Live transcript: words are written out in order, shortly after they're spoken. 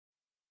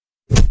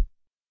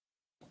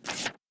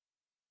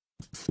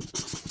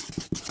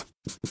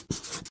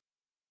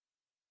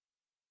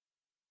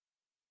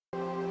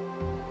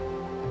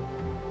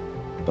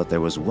But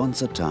there was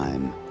once a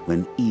time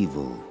when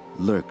evil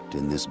lurked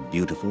in this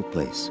beautiful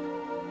place,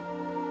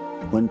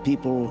 when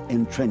people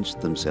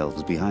entrenched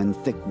themselves behind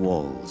thick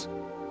walls,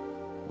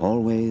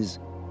 always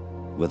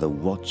with a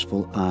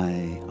watchful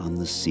eye on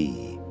the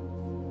sea.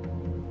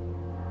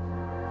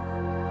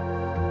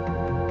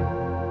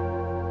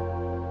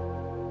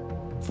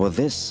 For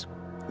this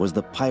was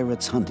the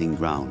pirates' hunting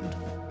ground.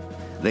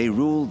 They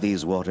ruled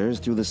these waters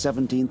through the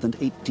 17th and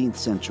 18th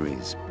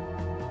centuries.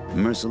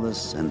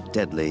 Merciless and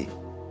deadly,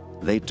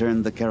 they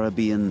turned the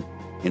Caribbean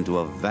into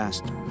a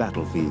vast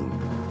battlefield.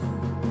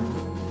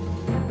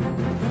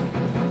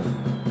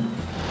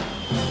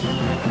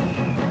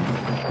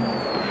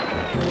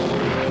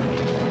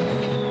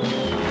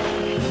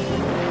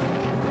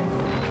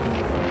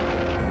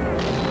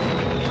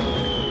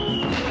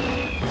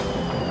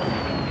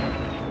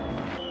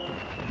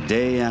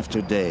 Day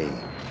after day,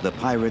 the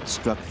pirates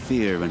struck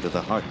fear into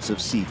the hearts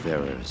of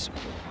seafarers.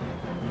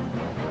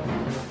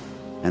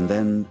 And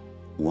then,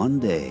 one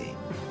day,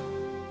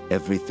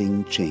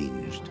 everything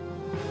changed.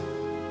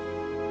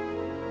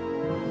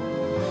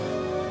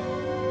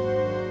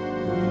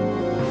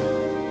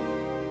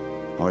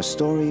 Our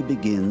story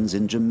begins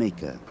in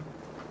Jamaica.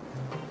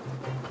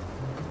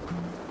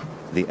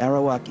 The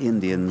Arawak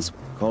Indians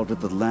called it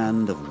the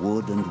land of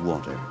wood and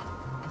water.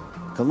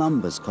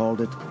 Columbus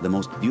called it the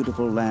most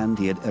beautiful land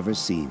he had ever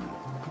seen.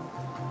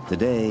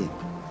 Today,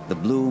 the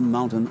Blue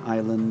Mountain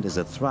Island is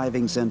a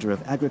thriving center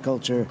of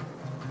agriculture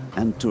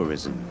and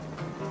tourism.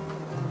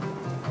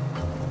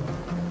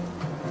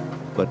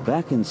 But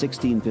back in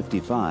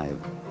 1655,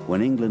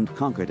 when England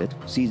conquered it,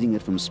 seizing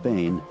it from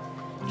Spain,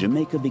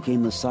 Jamaica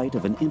became the site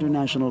of an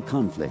international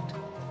conflict,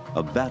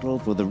 a battle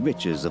for the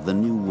riches of the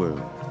New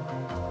World.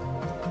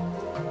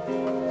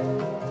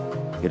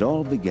 It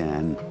all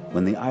began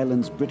when the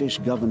island's British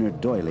governor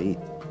D'Oyly,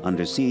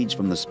 under siege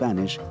from the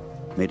Spanish,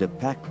 made a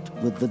pact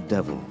with the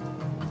devil.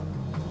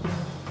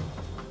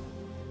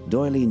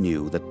 D'Oyly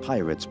knew that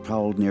pirates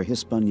prowled near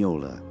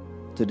Hispaniola,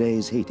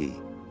 today's Haiti,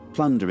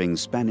 plundering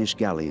Spanish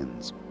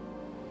galleons.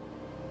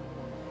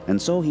 And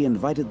so he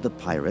invited the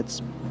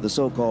pirates, the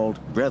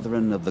so-called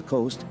Brethren of the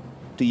Coast,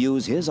 to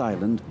use his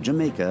island,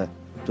 Jamaica,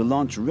 to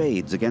launch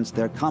raids against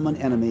their common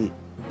enemy,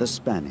 the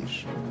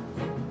Spanish.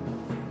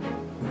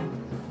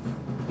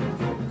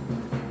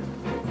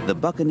 The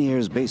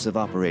Buccaneers' base of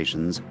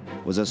operations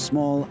was a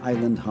small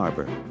island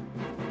harbor,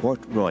 Port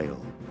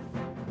Royal.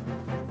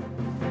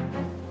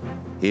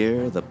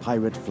 Here, the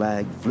pirate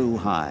flag flew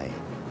high.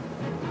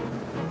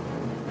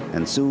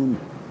 And soon,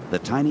 the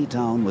tiny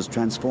town was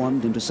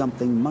transformed into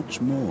something much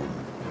more.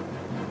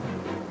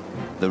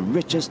 The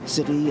richest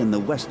city in the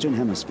Western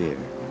Hemisphere,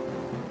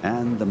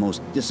 and the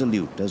most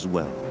dissolute as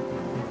well.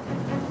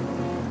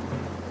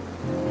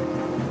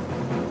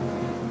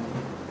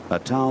 A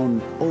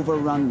town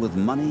overrun with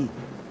money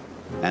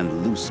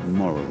and loose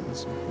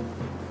morals.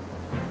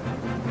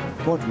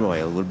 Port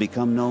Royal will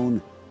become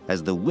known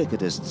as the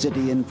wickedest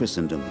city in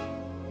Christendom.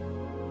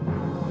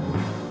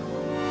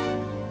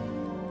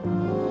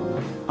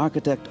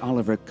 Architect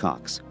Oliver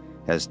Cox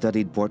has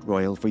studied Port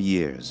Royal for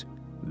years,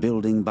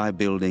 building by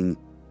building,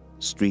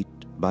 street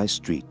by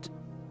street.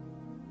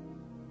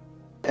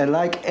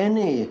 Like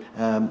any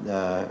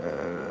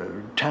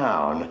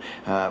town,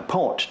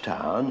 port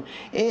town,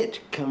 it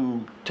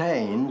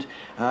contained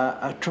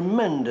a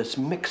tremendous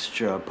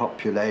mixture of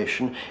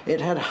population.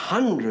 It had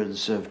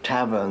hundreds of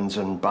taverns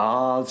and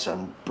baths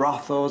and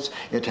brothels.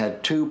 It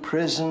had 2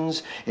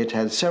 prisons. It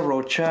had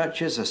several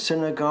churches, a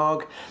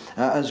synagogue,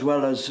 as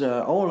well as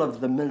all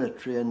of the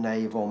military and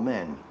naval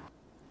men.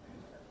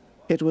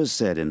 It was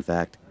said, in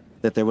fact,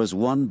 that there was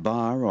 1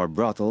 bar or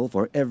brothel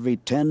for every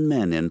 10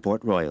 men in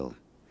Port Royal.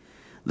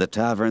 The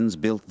taverns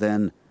built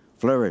then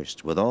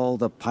flourished with all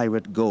the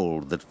pirate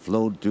gold that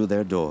flowed through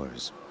their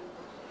doors.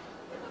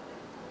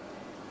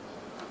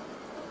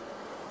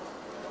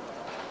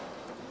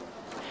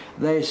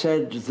 They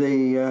said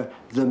the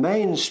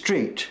main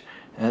street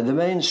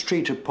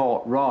of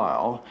Port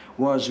Royal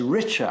was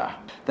richer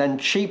than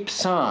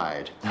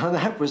Cheapside. Now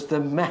that was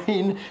the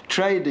main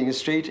trading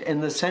street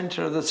in the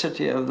center of the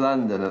city of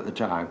London at the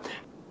time.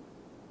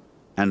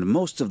 And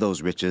most of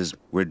those riches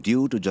were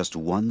due to just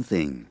one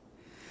thing: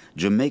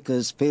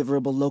 Jamaica's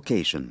favorable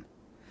location,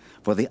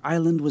 for the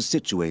island was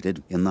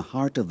situated in the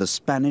heart of the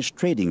Spanish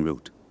trading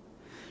route.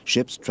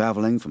 Ships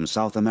traveling from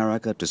South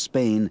America to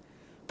Spain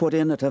put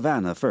in at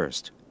Havana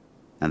first,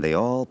 and they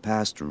all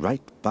passed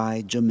right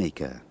by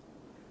Jamaica,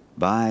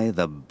 by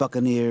the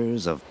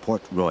Buccaneers of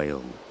Port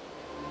Royal.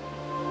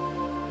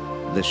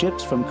 The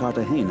ships from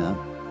Cartagena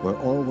were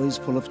always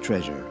full of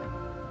treasure.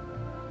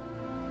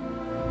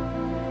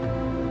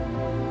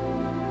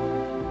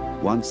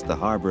 Once the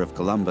harbor of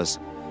Columbus,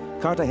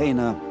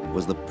 Cartagena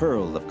was the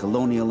pearl of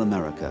colonial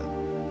America.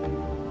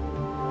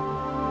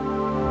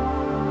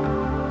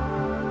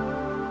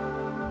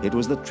 It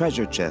was the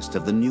treasure chest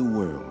of the New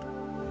World,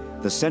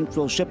 the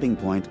central shipping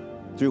point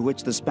through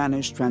which the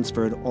Spanish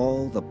transferred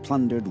all the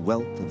plundered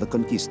wealth of the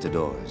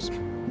conquistadors.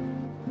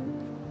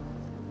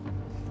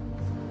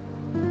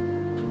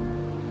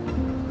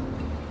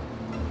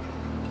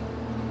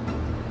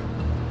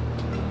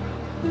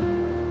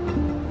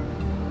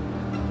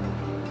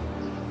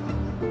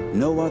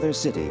 No other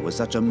city was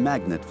such a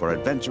magnet for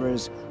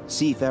adventurers,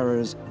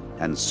 seafarers,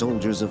 and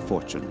soldiers of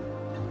fortune.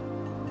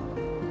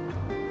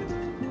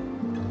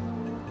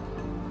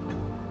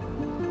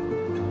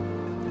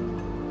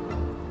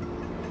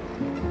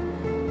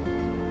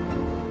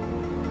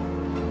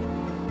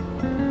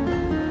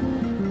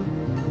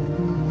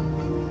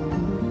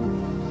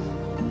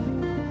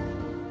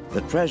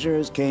 The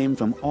treasures came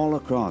from all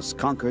across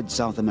conquered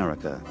South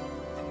America.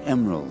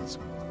 Emeralds,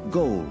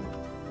 gold,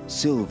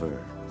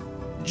 silver,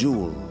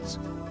 jewels,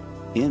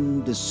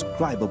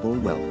 indescribable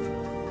wealth.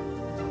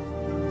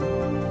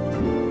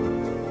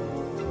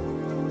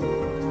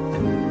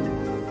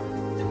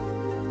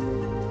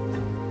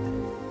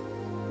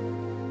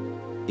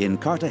 In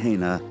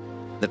Cartagena,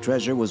 the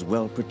treasure was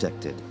well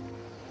protected.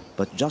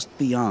 But just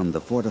beyond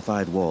the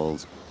fortified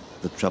walls,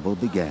 the trouble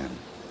began.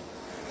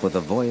 For the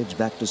voyage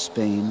back to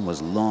Spain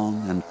was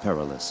long and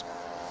perilous,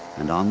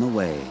 and on the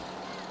way,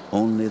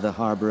 only the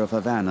harbor of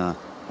Havana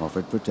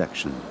offered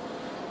protection.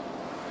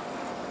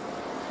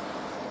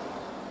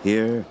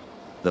 Here,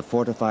 the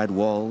fortified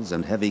walls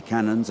and heavy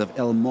cannons of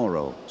El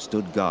Morro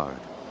stood guard.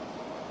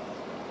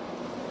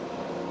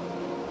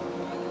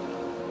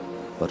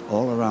 But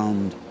all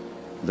around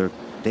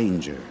lurked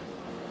danger.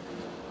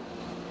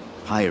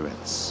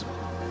 Pirates.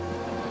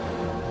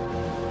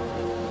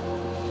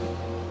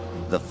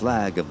 The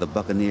flag of the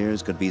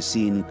buccaneers could be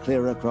seen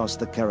clear across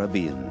the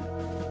Caribbean.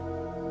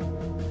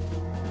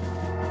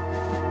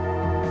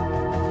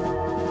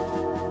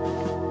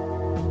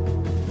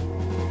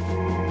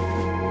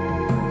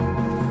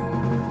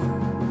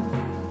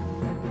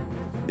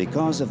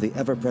 Because of the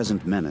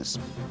ever-present menace,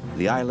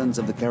 the islands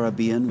of the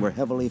Caribbean were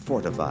heavily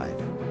fortified.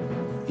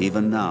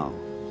 Even now,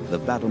 the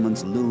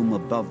battlements loom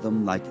above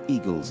them like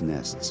eagles'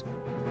 nests.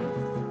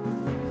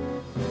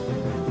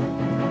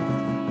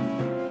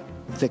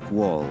 Thick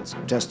walls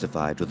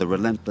testified to the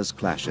relentless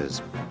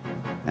clashes.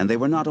 And they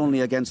were not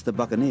only against the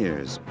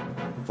buccaneers,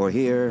 for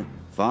here,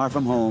 far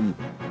from home,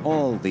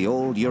 all the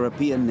old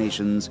European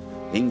nations,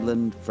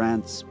 England,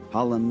 France,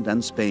 Holland,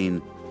 and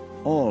Spain,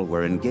 all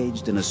were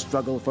engaged in a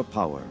struggle for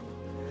power,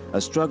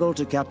 a struggle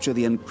to capture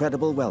the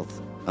incredible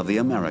wealth of the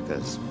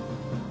Americas.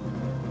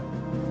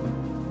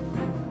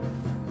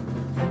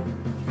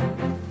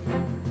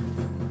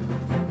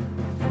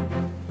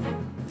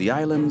 The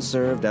islands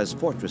served as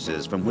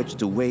fortresses from which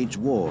to wage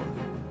war.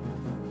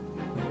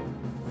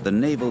 The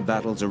naval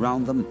battles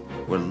around them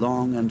were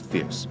long and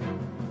fierce,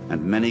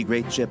 and many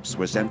great ships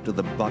were sent to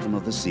the bottom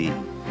of the sea.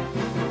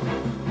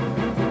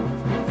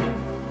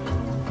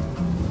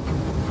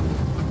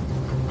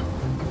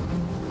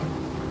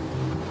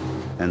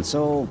 And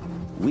so,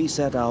 we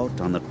set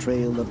out on the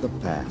trail of the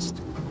past,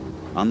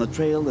 on the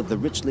trail of the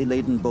richly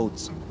laden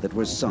boats that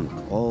were sunk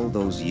all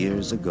those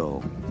years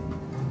ago.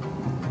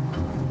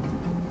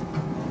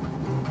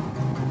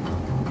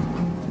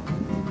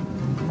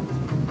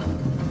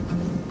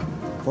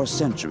 For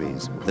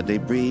centuries, the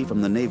debris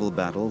from the naval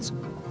battles,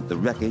 the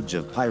wreckage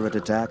of pirate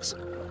attacks,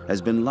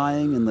 has been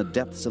lying in the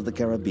depths of the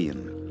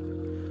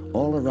Caribbean.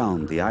 All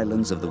around the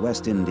islands of the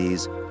West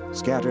Indies,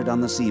 scattered on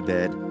the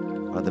seabed,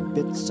 are the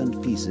bits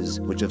and pieces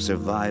which have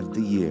survived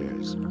the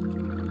years.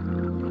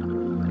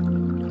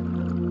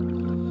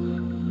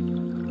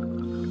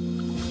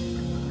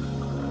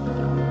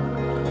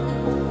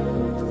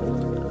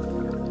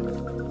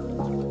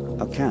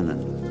 A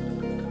cannon.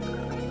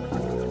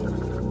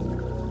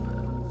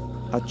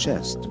 A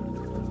chest.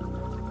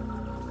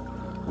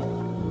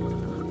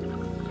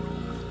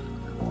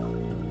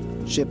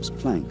 Ship's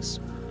planks.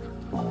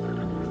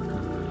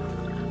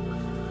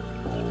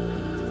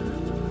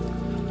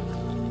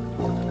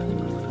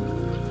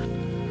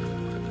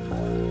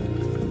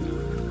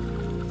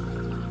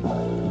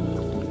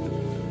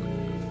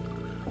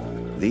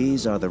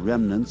 These are the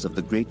remnants of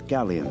the great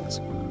galleons,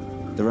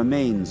 the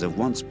remains of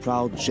once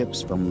proud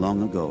ships from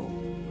long ago,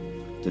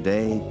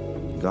 today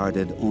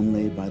guarded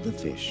only by the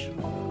fish.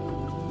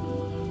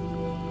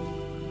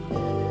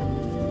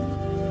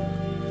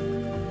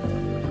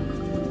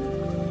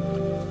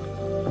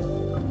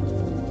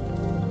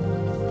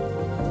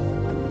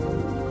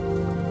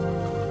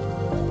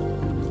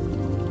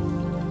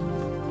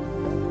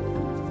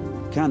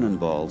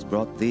 Cannonballs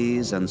brought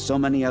these and so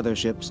many other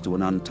ships to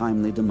an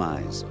untimely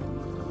demise,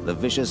 the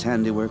vicious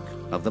handiwork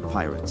of the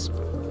pirates.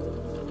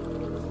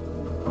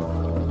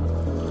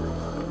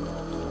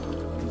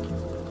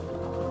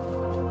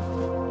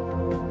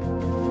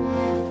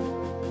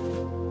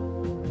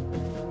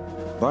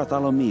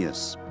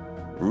 Bartholomeus,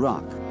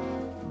 Rock,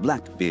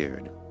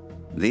 Blackbeard,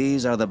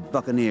 these are the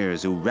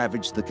buccaneers who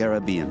ravaged the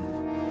Caribbean,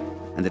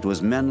 and it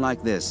was men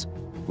like this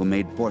who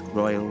made Port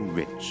Royal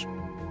rich.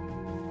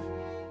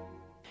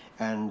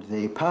 And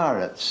the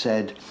pirates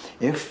said,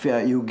 if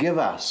you give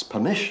us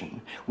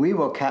permission, we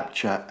will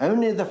capture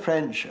only the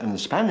French and the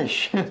Spanish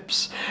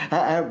ships,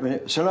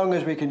 so long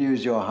as we can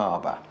use your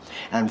harbour.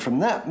 And from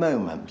that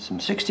moment, from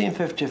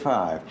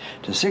 1655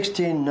 to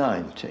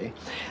 1690,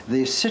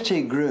 the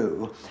city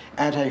grew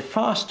at a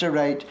faster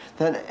rate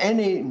than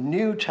any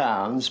new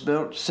towns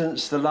built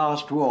since the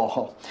last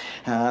war,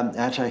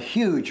 at a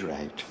huge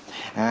rate.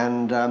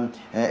 And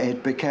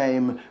it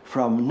became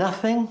from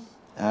nothing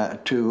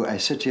to a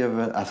city of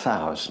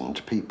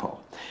 1,000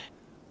 people.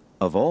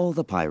 Of all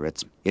the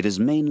pirates, it is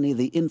mainly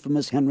the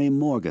infamous Henry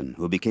Morgan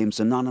who became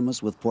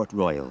synonymous with Port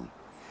Royal.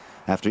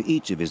 After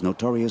each of his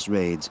notorious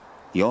raids,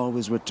 he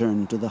always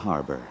returned to the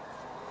harbor.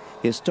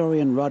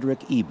 Historian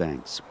Roderick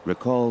Ebanks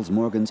recalls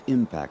Morgan's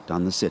impact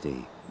on the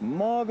city.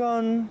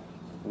 Morgan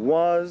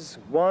was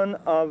one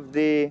of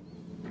the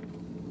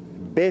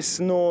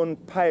best-known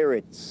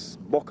pirates,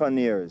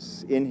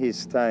 buccaneers in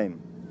his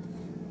time.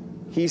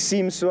 He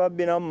seems to have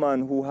been a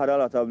man who had a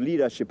lot of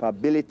leadership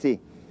ability,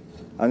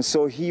 and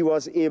so he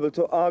was able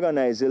to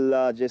organize the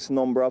largest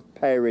number of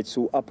pirates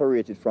who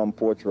operated from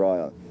Port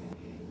Royal.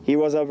 He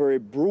was a very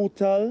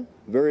brutal,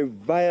 very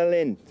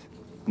violent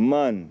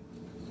man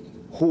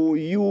who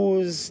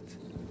used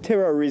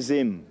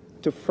terrorism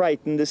to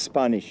frighten the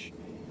Spanish,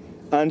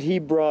 and he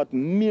brought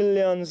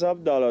millions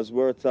of dollars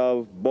worth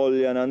of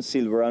bullion and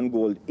silver and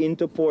gold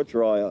into Port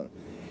Royal.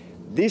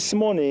 This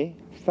money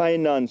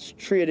financed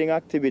trading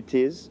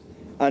activities,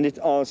 and it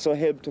also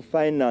helped to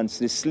finance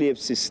the slave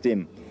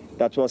system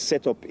that was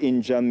set up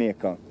in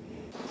Jamaica.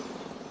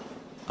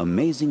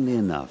 Amazingly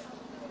enough,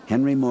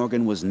 Henry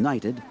Morgan was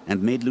knighted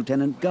and made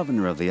lieutenant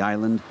governor of the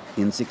island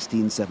in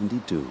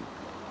 1672.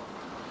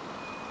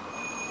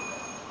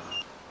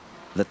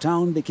 The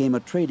town became a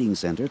trading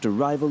center to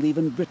rival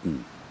even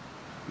Britain.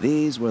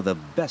 These were the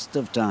best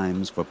of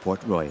times for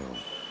Port Royal.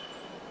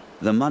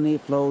 The money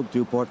flowed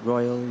through Port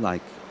Royal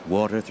like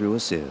water through a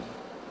sieve.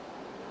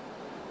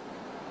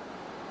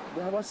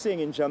 They have a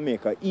saying in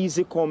Jamaica,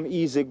 easy come,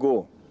 easy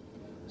go.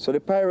 So the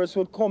pirates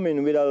would come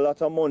in with a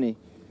lot of money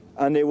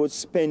and they would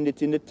spend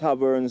it in the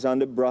taverns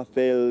and the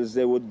brothels,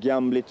 they would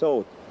gamble it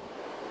out.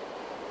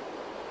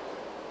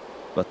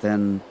 But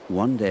then,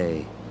 one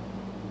day,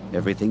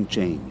 everything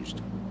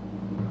changed.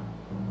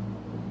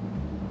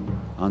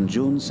 On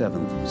June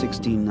 7th,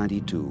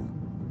 1692,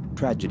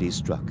 tragedy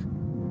struck,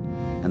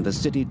 and the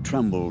city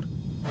trembled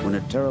when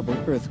a terrible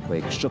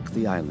earthquake shook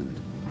the island,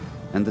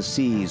 and the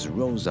seas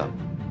rose up.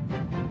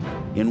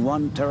 In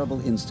one terrible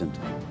instant,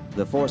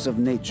 the force of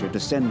nature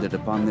descended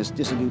upon this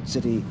dissolute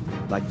city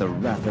like the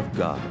wrath of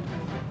God.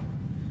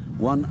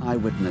 One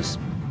eyewitness,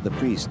 the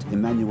priest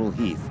Emmanuel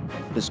Heath,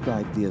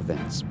 described the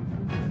events.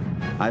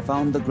 I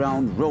found the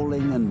ground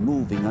rolling and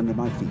moving under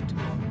my feet.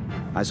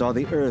 I saw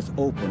the earth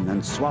open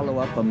and swallow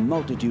up a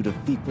multitude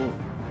of people,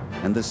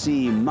 and the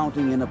sea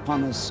mounting in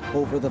upon us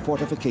over the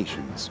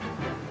fortifications.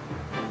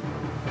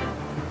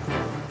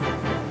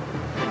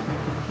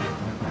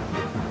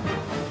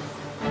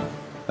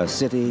 A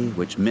city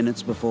which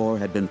minutes before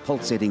had been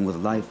pulsating with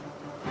life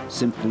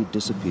simply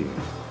disappeared,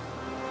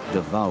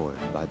 devoured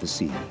by the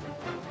sea.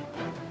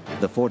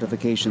 The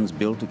fortifications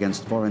built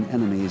against foreign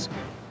enemies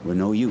were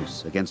no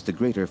use against the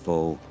greater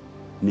foe,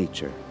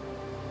 nature.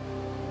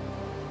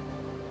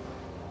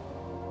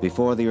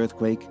 Before the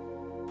earthquake,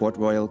 Port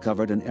Royal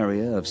covered an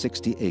area of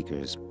 60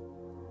 acres.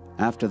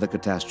 After the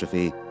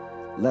catastrophe,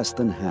 less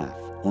than half,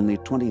 only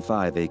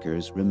 25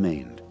 acres,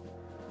 remained.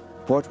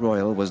 Port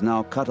Royal was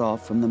now cut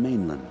off from the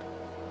mainland.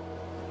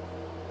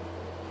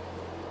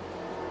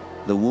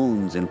 The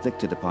wounds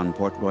inflicted upon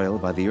Port Royal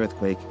by the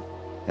earthquake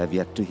have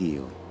yet to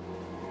heal.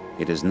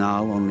 It is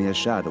now only a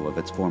shadow of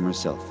its former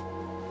self.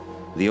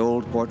 The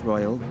old Port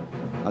Royal,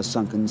 a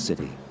sunken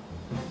city.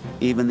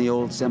 Even the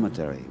old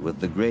cemetery with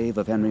the grave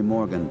of Henry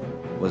Morgan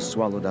was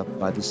swallowed up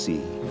by the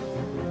sea.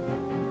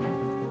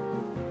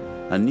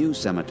 A new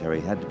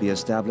cemetery had to be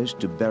established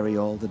to bury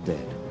all the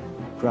dead,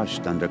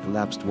 crushed under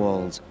collapsed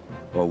walls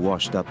or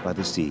washed up by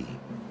the sea.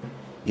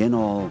 In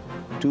all,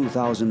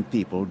 2,000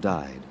 people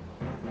died,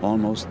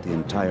 almost the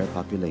entire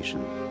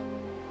population.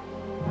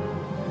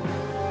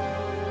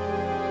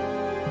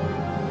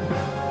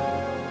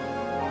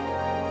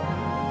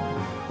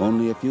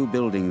 Only a few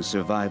buildings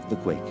survived the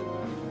quake.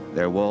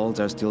 Their walls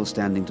are still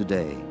standing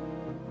today,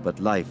 but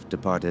life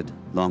departed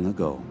long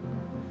ago.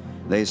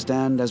 They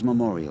stand as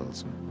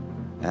memorials,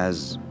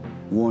 as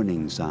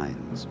warning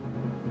signs.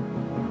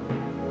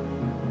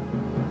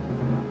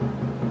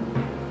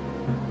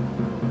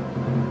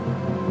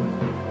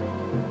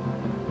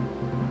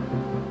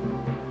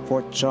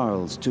 Fort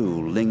Charles,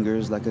 too,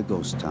 lingers like a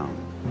ghost town.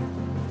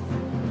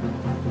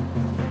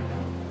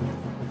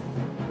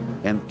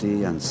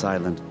 Empty and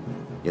silent,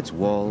 its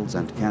walls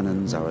and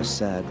cannons are a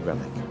sad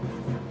relic.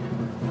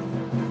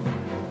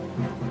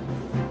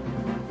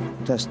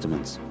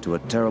 Testaments to a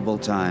terrible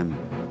time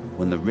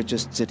when the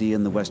richest city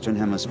in the Western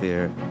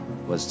Hemisphere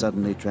was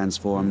suddenly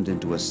transformed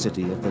into a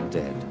city of the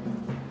dead.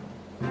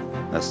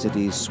 A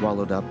city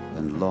swallowed up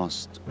and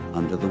lost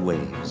under the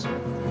waves.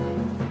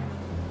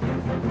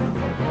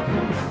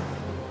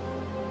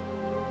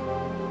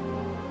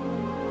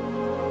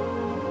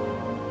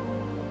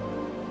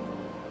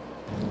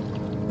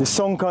 The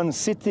sunken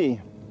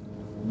city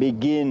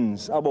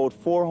begins about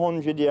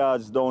 400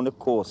 yards down the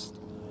coast,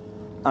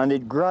 and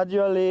it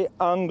gradually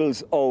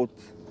angles out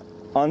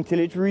until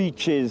it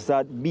reaches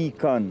that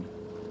beacon.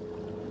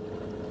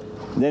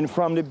 Then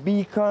from the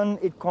beacon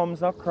it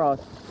comes across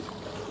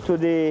to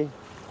the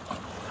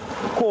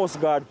Coast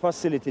Guard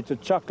facility to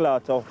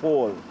Chocolate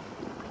Hall,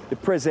 the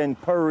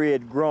present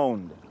parade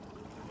ground.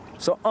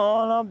 So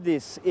all of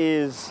this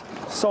is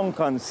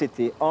Sunken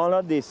City. All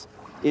of this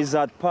is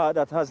that part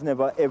that has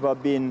never ever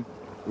been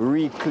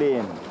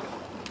reclaimed.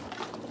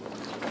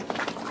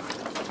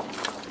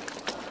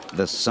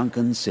 The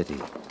sunken city.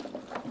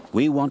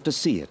 We want to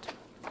see it,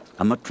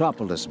 a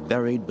metropolis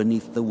buried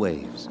beneath the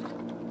waves.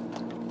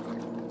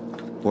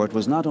 For it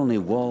was not only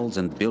walls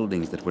and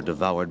buildings that were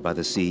devoured by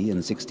the sea in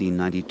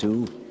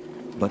 1692,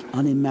 but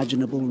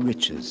unimaginable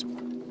riches.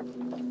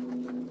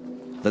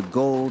 The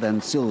gold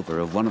and silver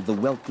of one of the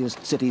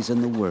wealthiest cities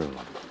in the world,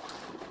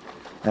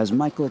 as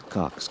Michael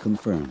Cox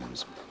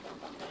confirms.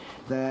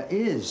 There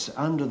is,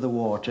 under the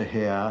water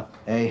here,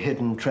 a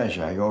hidden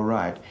treasure, you're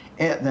right.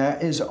 There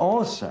is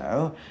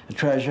also a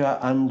treasure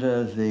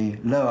under the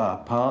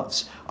lower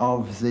parts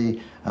of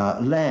the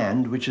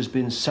land, which has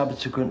been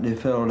subsequently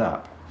filled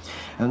up.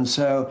 And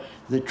so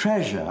the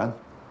treasure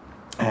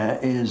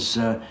is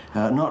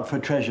not for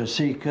treasure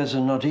seekers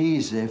and not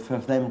easy for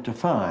them to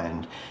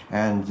find.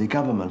 And the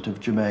government of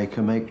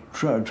Jamaica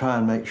try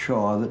and make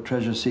sure that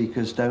treasure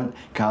seekers don't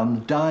come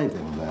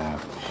diving there.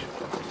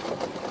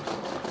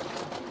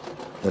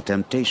 The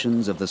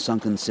temptations of the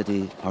sunken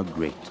city are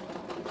great.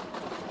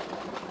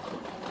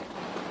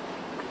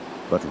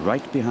 But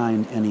right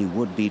behind any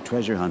would-be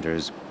treasure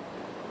hunters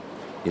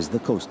is the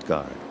Coast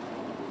Guard.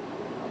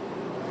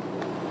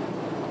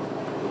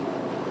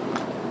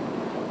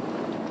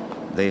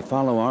 They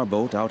follow our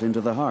boat out into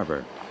the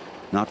harbor.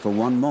 Not for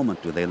one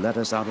moment do they let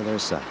us out of their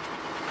sight.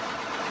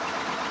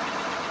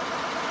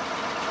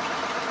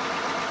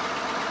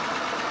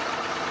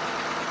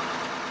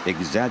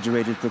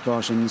 Exaggerated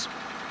precautions?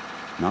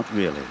 Not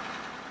really.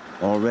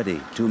 Already,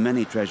 too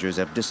many treasures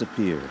have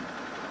disappeared,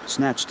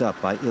 snatched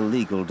up by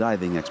illegal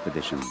diving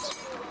expeditions.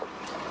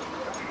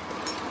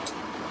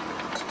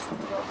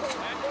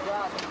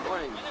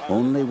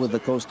 Only with the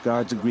Coast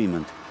Guard's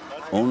agreement,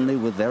 only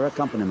with their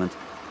accompaniment,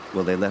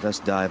 will they let us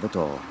dive at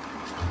all.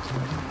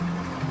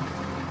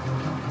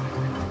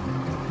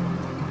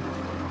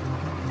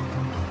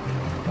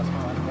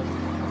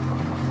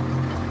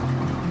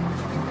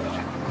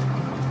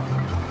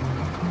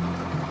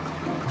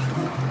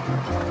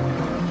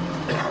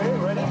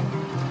 Ready?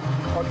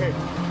 Okay.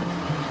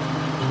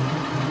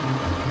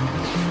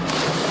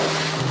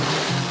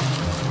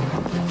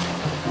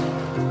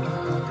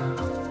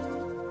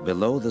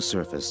 Below the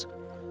surface,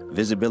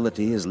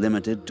 visibility is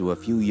limited to a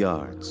few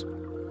yards.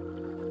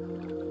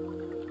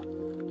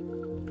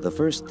 The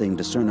first thing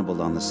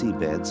discernible on the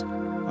seabeds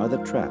are the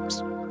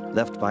traps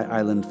left by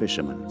island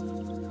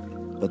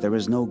fishermen. But there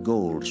is no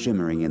gold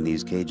shimmering in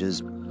these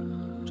cages,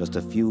 just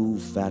a few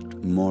fat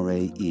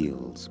moray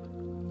eels.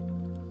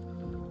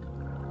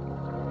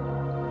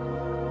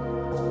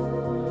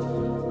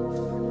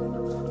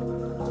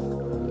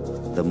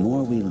 The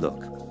more we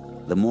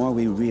look, the more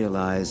we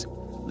realize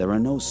there are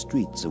no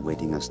streets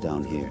awaiting us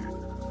down here,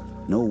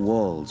 no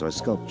walls or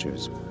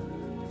sculptures,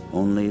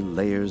 only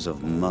layers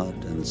of mud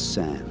and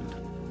sand.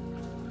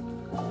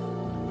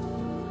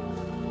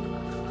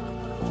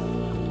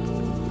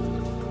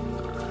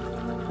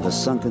 The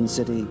sunken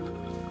city,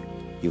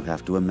 you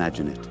have to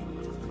imagine it.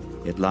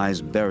 It lies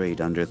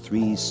buried under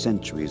 3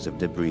 centuries of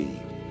debris.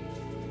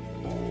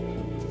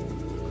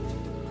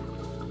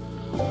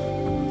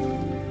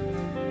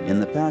 In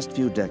the past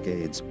few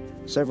decades,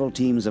 several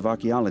teams of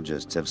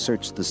archaeologists have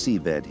searched the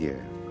seabed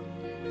here.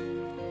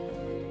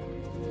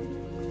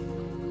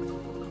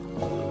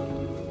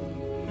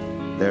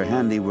 Their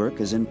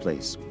handiwork is in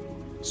place,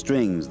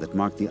 strings that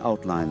mark the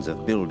outlines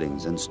of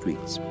buildings and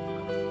streets.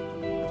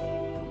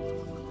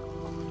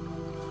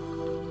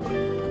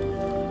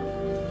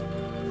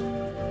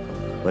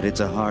 But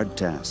it's a hard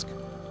task.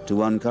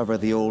 To uncover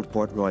the old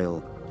Port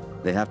Royal,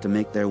 they have to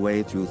make their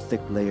way through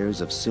thick layers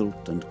of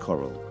silt and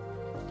coral,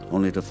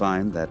 only to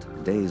find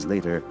that days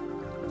later,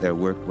 their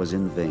work was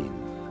in vain.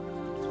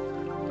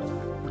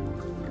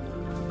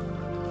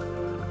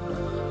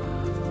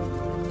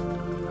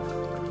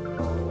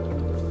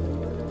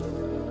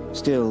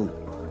 Still,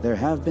 there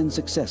have been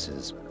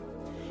successes.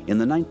 In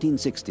the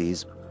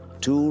 1960s,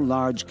 2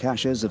 large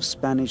caches of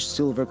Spanish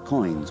silver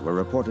coins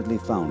were reportedly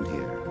found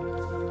here.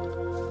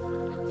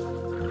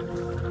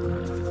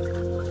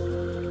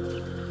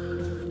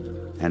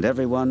 And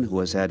everyone who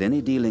has had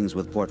any dealings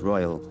with Port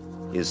Royal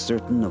is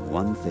certain of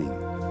one thing.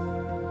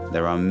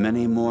 There are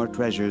many more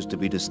treasures to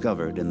be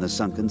discovered in the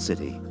sunken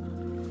city.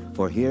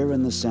 For here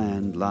in the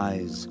sand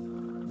lies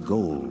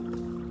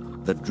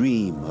gold, the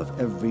dream of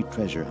every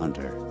treasure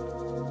hunter.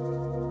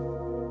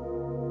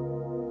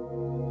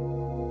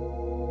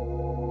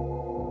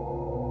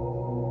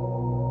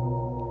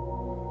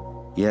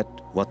 Yet,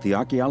 what the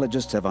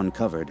archaeologists have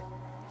uncovered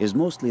is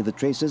mostly the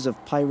traces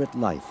of pirate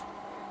life.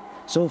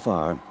 So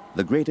far,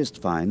 The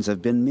greatest finds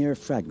have been mere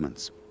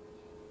fragments.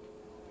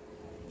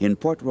 In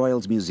Port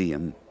Royal's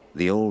museum,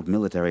 the old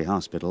military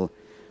hospital,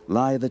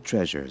 lie the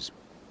treasures,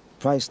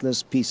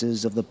 priceless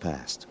pieces of the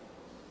past.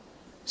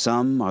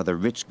 Some are the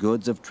rich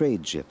goods of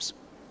trade ships,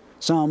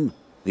 some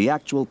the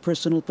actual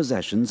personal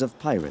possessions of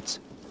pirates,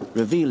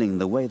 revealing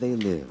the way they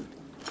lived.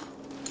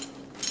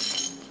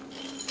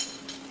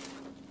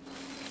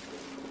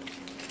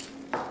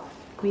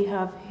 We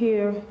have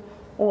here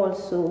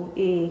also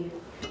a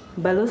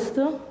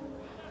baluster.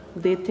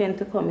 They tend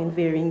to come in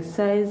varying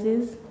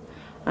sizes,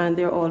 and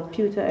they're all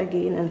pewter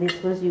again, and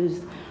this was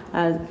used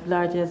as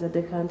large as a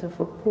decanter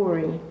for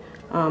pouring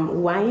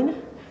wine.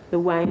 The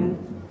wine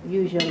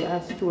usually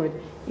are stored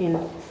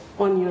in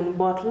onion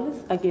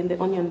bottles. Again,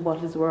 the onion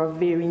bottles were of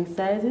varying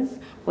sizes,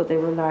 but they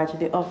were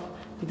largely of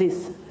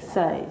this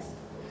size.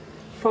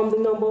 From the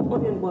number of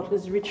onion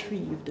bottles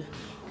retrieved,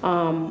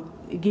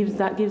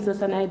 gives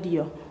us an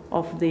idea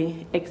of the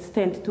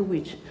extent to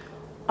which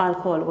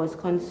alcohol was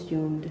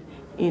consumed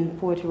in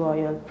Port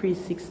Royal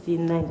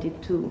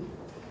pre-1692.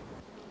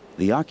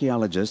 The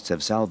archaeologists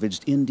have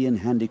salvaged Indian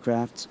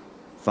handicrafts,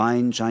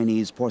 fine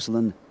Chinese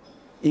porcelain,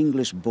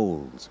 English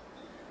bowls,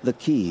 the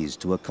keys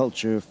to a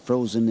culture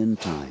frozen in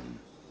time.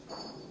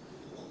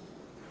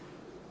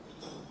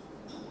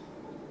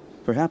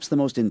 Perhaps the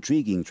most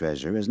intriguing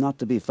treasure is not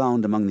to be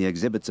found among the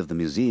exhibits of the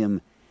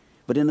museum,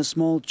 but in a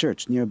small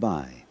church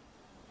nearby.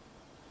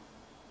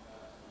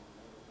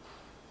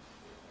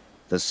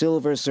 The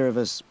silver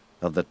service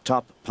of the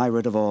top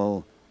pirate of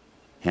all,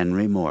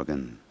 Henry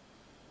Morgan.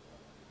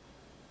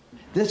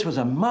 This was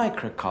a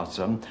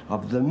microcosm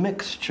of the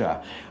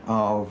mixture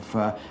of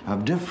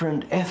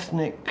different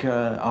ethnic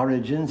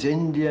origins,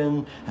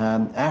 Indian,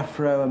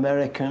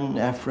 Afro-American,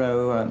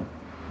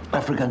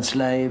 African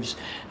slaves,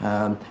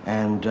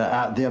 and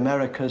the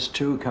Americas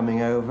too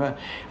coming over.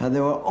 They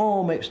were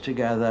all mixed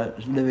together,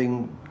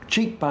 living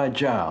cheek by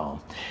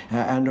jowl.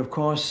 And of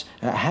course,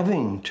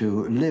 having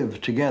to live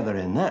together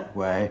in that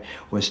way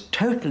was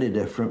totally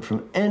different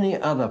from any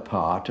other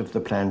part of the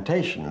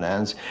plantation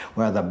lands,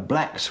 where the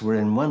blacks were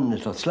in one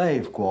little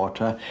slave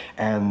quarter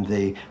and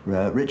the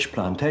rich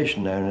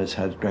plantation owners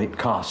had great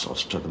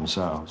castles to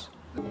themselves.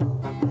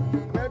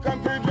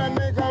 Welcome to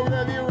Jamaica,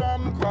 where the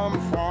rum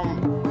come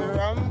from. The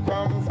rum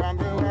come from,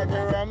 where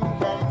the rum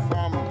come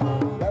from.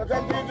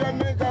 Welcome to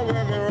Jamaica,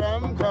 where the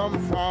rum come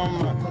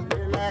from.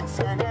 Relax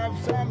and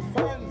have some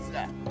fun.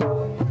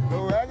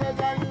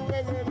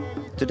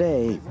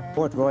 Today,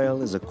 Port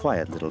Royal is a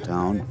quiet little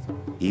town,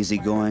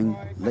 easygoing,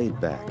 laid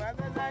back.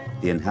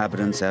 The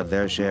inhabitants have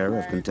their share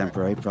of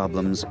contemporary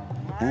problems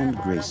and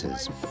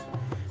graces.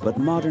 But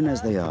modern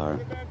as they are,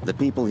 the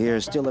people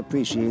here still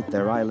appreciate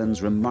their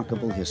island's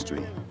remarkable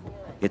history,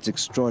 its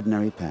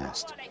extraordinary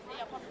past.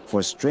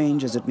 For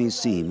strange as it may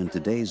seem in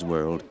today's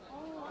world,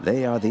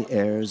 they are the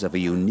heirs of a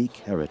unique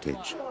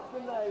heritage.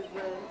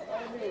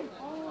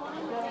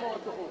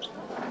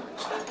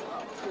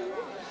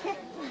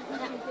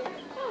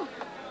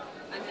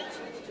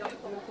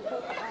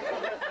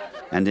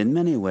 And in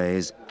many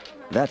ways,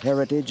 that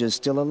heritage is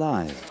still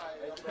alive.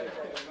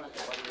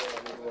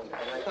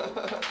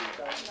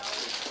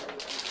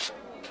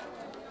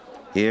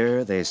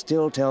 Here, they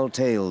still tell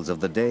tales of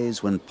the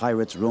days when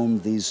pirates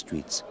roamed these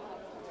streets,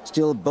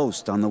 still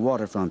boast on the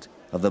waterfront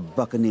of the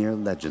buccaneer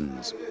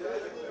legends.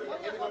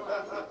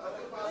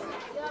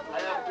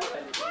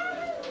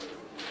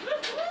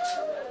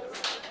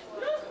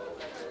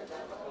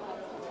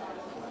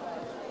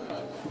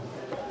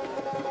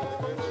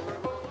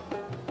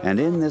 And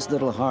in this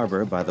little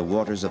harbor by the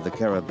waters of the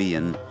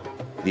Caribbean,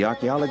 the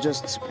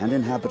archaeologists and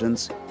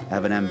inhabitants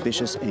have an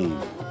ambitious aim: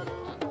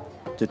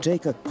 to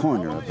take a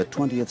corner of the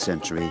 20th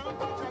century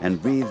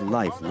and breathe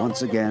life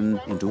once again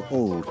into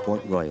old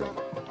Port Royal,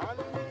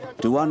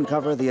 to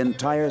uncover the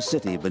entire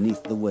city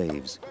beneath the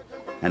waves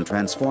and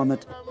transform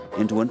it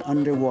into an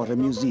underwater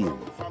museum,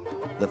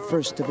 the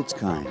first of its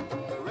kind,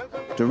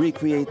 to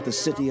recreate the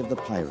city of the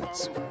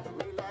pirates,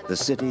 the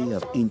city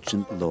of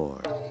ancient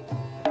lore.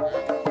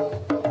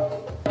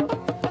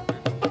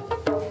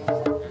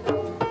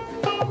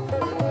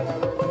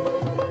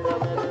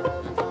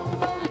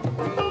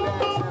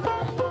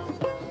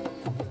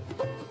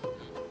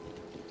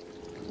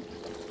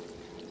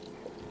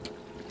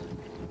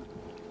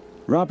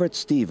 Robert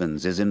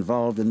Stevens is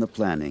involved in the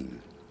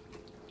planning.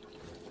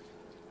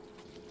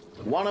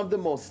 One of the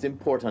most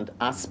important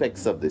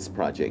aspects of this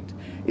project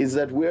is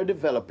that we're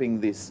developing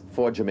this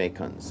for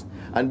Jamaicans.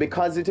 And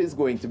because it is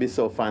going to be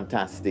so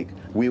fantastic,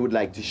 we would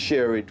like to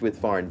share it with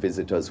foreign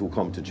visitors who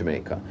come to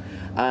Jamaica.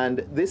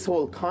 And this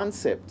whole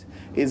concept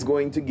is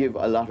going to give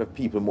a lot of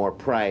people more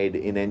pride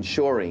in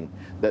ensuring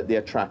that the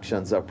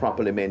attractions are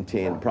properly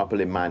maintained,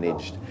 properly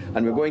managed.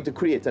 And we're going to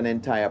create an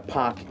entire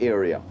park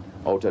area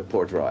out at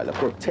Port Royal, a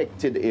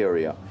protected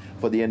area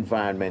for the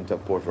environment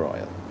of Port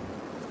Royal.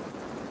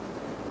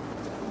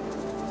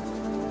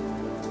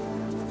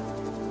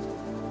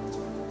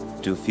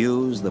 To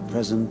fuse the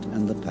present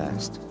and the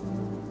past,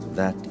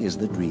 that is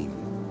the dream.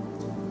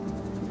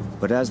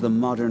 But as the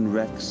modern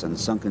wrecks and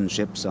sunken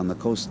ships on the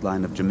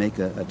coastline of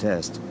Jamaica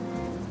attest,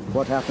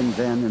 What happened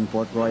then in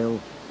Port Royal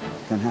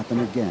can happen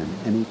again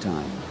any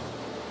time.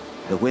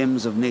 The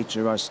whims of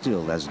nature are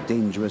still as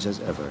dangerous as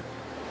ever,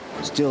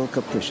 still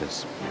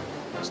capricious,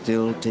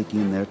 still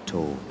taking their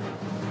toll.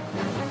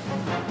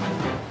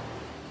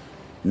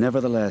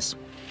 Nevertheless,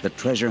 the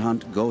treasure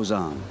hunt goes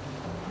on.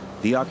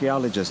 The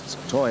archaeologists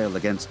toil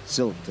against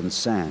silt and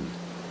sand,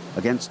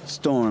 against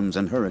storms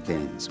and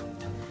hurricanes,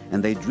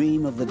 and they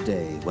dream of the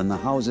day when the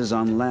houses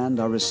on land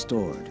are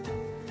restored,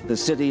 the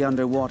city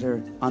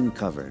underwater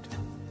uncovered.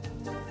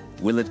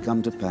 Will it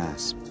come to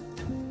pass?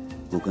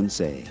 Who can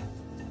say?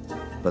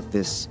 But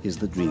this is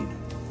the dream.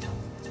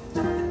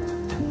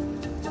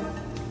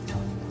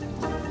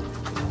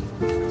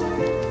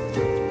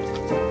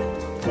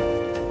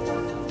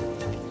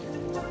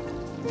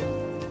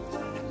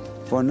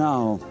 For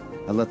now,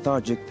 a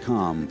lethargic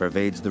calm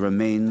pervades the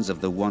remains of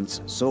the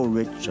once so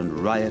rich and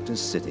riotous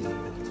city.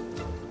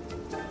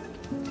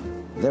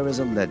 There is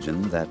a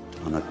legend that,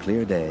 on a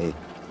clear day,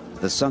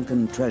 the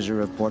sunken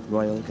treasure of Port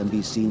Royal can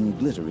be seen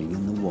glittering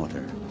in the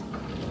water.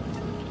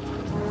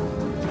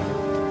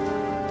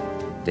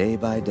 Day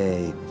by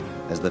day,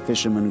 as the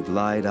fishermen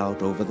glide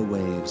out over the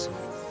waves,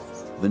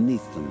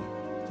 beneath them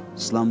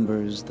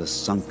slumbers the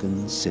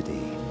sunken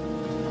city.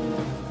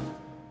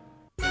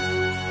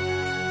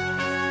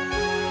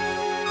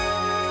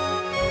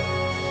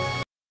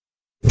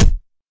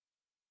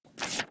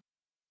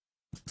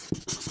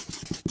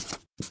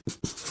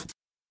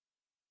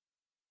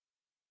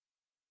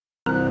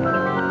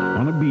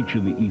 On a beach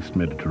in the East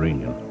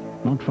Mediterranean,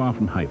 not far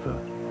from Haifa,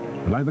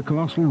 lie the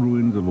colossal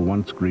ruins of a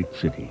once great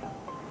city.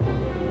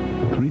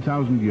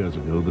 3,000 years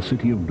ago, the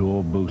city of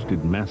Dor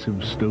boasted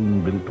massive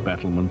stone-built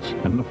battlements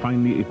and a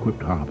finely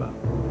equipped harbor.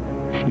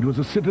 It was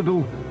a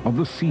citadel of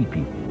the Sea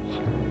Peoples,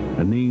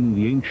 a name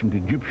the ancient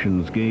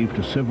Egyptians gave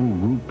to several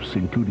groups,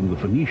 including the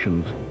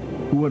Phoenicians,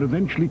 who were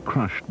eventually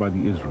crushed by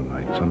the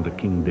Israelites under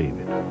King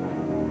David.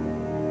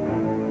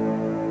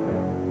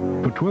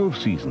 For 12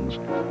 seasons,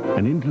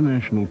 an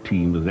international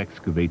team has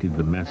excavated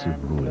the massive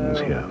ruins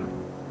here.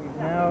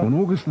 On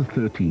August the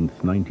 13th,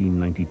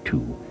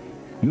 1992,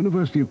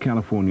 University of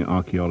California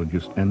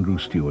archaeologist Andrew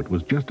Stewart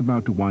was just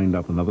about to wind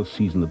up another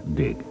season at the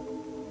dig.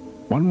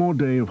 One more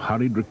day of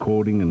hurried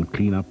recording and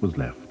cleanup was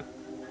left.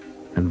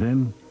 And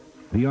then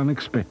the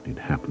unexpected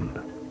happened.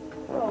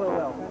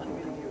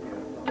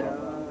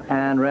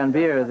 And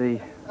Ranveer, the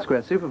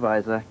square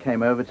supervisor,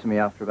 came over to me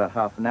after about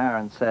half an hour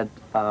and said,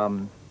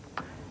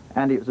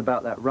 Andy, it was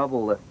about that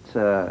rubble that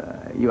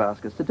you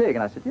asked us to dig.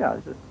 And I said, yeah.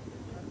 He said,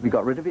 we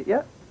got rid of it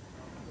yet?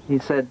 He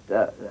said,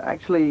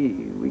 actually,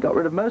 we got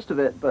rid of most of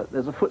it, but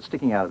there's a foot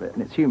sticking out of it,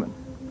 and it's human.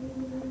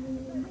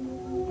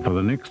 For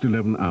the next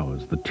 11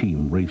 hours, the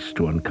team raced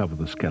to uncover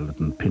the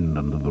skeleton pinned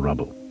under the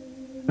rubble.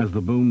 As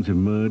the bones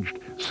emerged,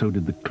 so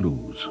did the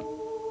clues.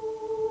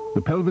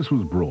 The pelvis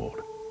was broad,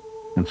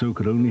 and so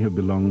could only have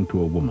belonged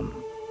to a woman.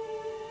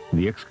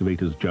 The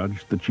excavators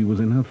judged that she was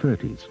in her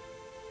 30s.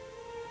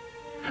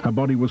 Her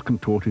body was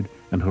contorted,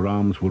 and her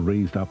arms were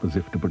raised up as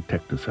if to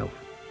protect herself.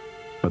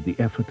 But the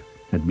effort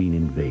had been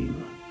in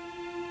vain.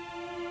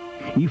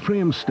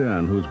 Ephraim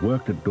Stern, who has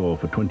worked at Dor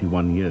for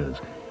 21 years,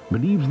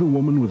 believes the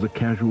woman was a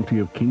casualty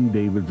of King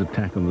David's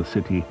attack on the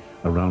city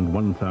around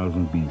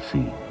 1000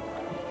 BC.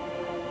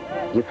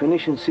 The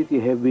Phoenician city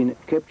had been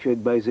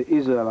captured by the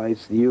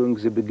Israelites during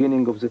the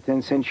beginning of the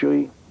 10th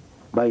century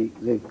by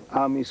the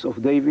armies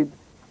of David.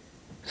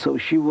 So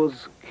she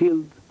was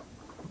killed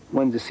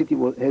when the city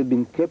had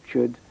been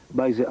captured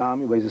by the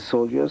army, by the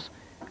soldiers,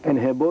 and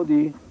her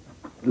body,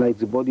 like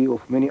the body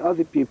of many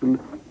other people,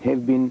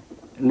 have been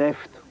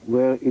left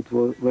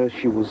where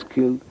she was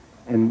killed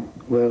and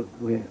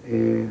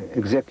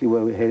exactly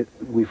where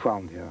we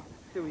found her.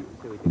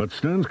 But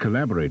Stern's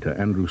collaborator,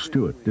 Andrew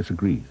Stewart,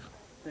 disagrees.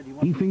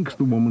 He thinks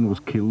the woman was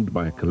killed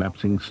by a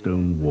collapsing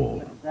stone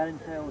wall.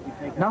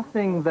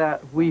 Nothing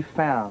that we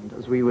found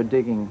as we were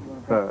digging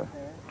her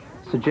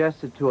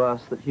suggested to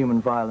us that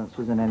human violence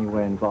was in any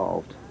way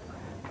involved.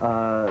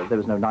 There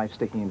was no knife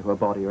sticking into her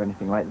body or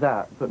anything like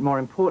that. But more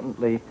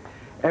importantly,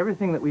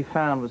 everything that we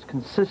found was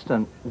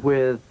consistent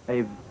with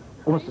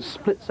almost a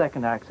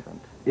split-second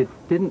accident. It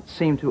didn't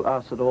seem to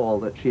us at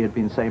all that she had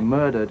been, say,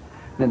 murdered,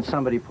 then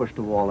somebody pushed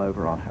a wall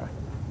over on her.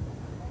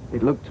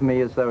 It looked to me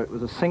as though it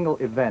was a single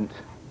event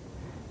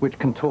which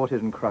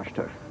contorted and crushed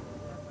her.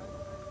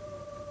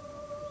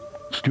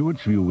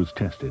 Stewart's view was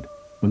tested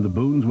when the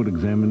bones were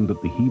examined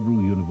at the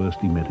Hebrew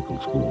University Medical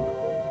School.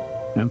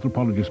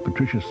 Anthropologist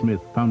Patricia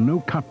Smith found no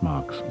cut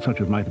marks such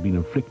as might have been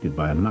inflicted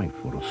by a knife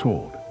or a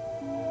sword.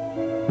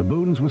 The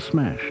bones were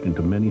smashed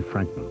into many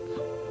fragments.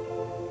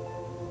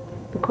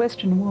 The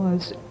question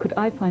was, could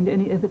I find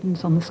any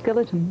evidence on the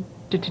skeleton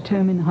to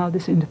determine how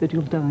this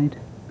individual died?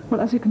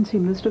 Well, as you can see,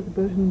 most of the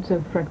bones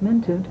are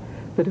fragmented,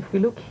 but if we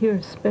look here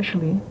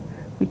especially,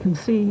 we can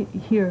see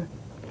here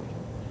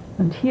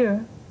and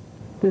here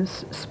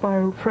this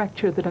spiral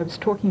fracture that I was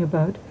talking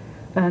about,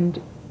 and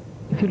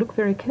if you look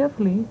very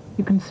carefully,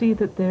 you can see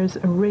that there's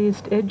a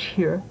raised edge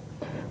here.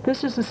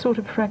 This is the sort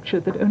of fracture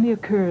that only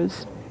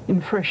occurs in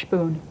fresh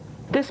bone.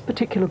 This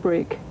particular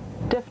break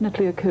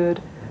definitely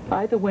occurred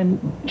either when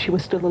she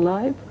was still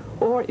alive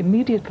or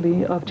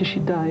immediately after she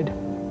died.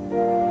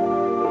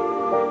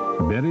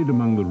 Buried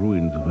among the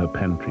ruins of her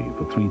pantry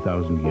for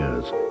 3,000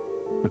 years,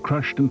 the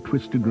crushed and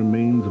twisted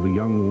remains of a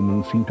young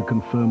woman seem to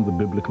confirm the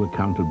biblical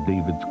account of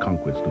David's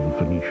conquest of the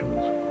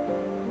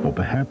Phoenicians. Or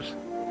perhaps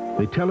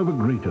they tell of a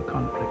greater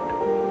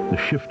conflict, the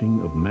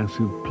shifting of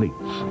massive plates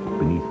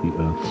beneath the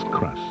Earth's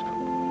crust.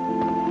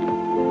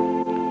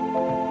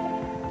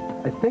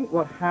 I think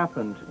what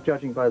happened,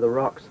 judging by the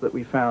rocks that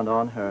we found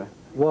on her,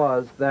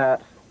 was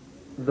that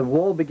the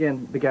wall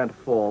began to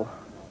fall,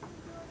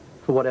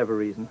 for whatever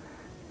reason.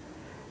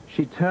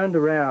 She turned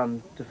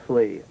around to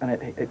flee, and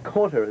it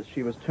caught her as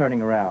she was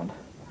turning around.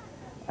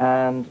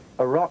 And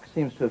a rock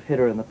seems to have hit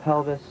her in the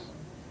pelvis,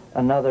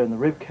 another in the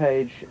rib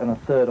cage, and a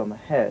third on the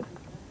head.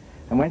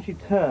 And when she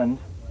turned,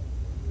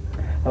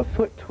 her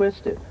foot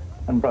twisted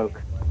and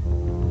broke.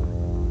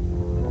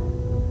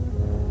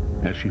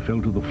 As she fell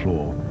to the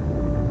floor,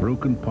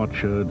 broken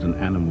potsherds and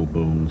animal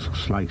bones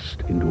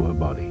sliced into her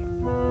body.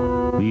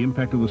 The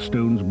impact of the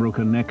stones broke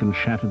her neck and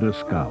shattered her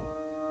skull.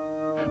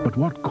 But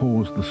what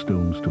caused the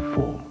stones to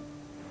fall?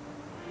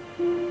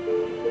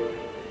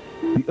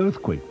 The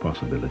earthquake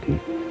possibility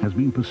has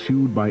been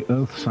pursued by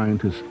earth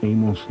scientist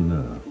Amos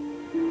Nur.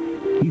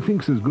 He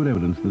thinks there's good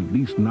evidence that at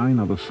least 9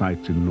 other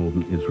sites in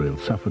northern Israel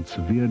suffered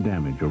severe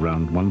damage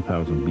around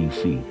 1000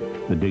 BC,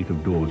 the date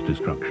of Dor's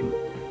destruction.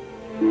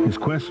 His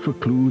quest for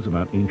clues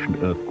about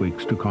ancient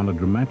earthquakes took on a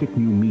dramatic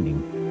new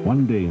meaning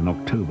one day in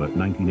October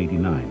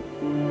 1989.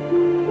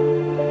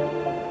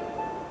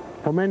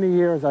 For many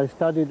years I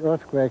studied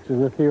earthquakes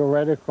as a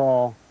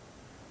theoretical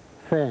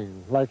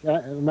thing, like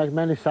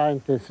many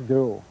scientists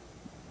do.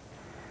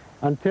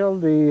 Until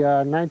the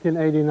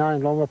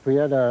 1989 Loma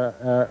Prieta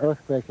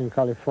earthquake in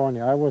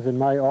California. I was in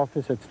my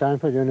office at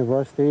Stanford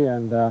University,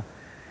 and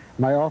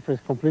my office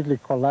completely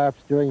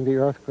collapsed during the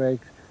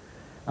earthquakes.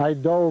 I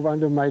dove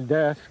under my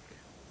desk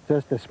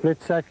just a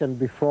split second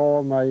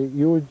before my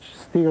huge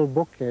steel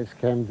bookcase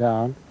came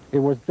down. It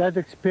was that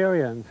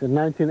experience in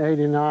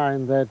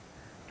 1989 that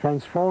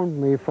transformed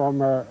me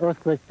from an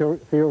earthquake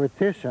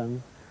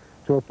theoretician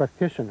to a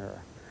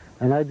practitioner.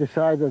 And I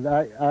decided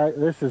I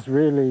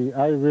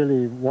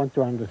really want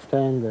to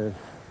understand this,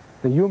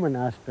 the human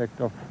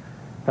aspect of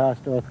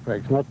past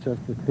earthquakes, not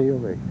just the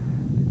theory.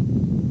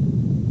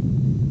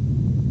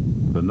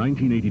 The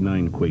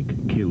 1989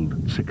 quake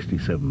killed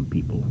 67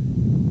 people.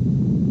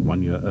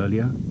 1 year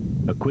earlier,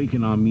 a quake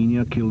in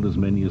Armenia killed as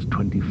many as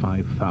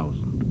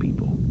 25,000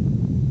 people.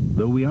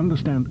 Though we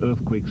understand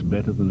earthquakes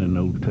better than in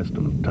Old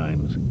Testament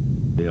times,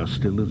 they are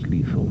still as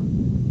lethal.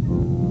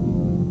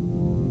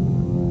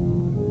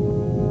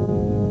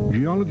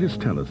 Geologists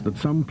tell us that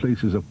some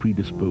places are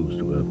predisposed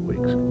to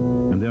earthquakes,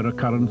 and their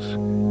occurrence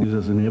is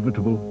as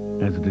inevitable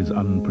as it is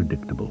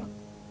unpredictable.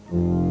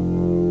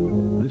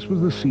 This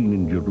was the scene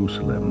in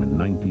Jerusalem in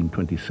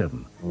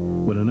 1927,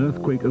 when an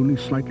earthquake only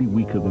slightly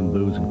weaker than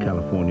those in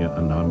California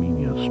and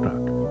Armenia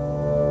struck.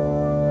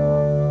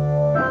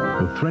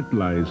 The threat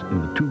lies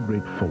in the 2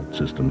 great fault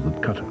systems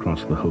that cut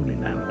across the Holy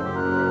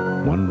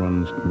Land. One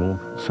runs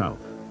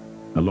north-south.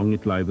 Along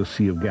it lie the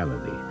Sea of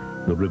Galilee,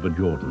 the River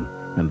Jordan,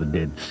 and the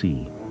Dead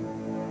Sea.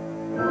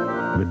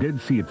 The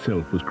Dead Sea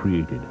itself was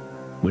created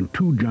when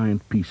 2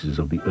 giant pieces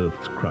of the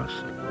Earth's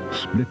crust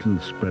split and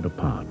spread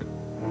apart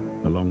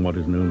along what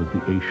is known as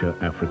the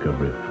Asia-Africa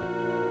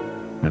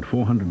Rift. At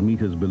 400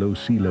 meters below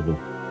sea level,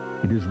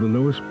 it is the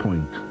lowest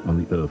point on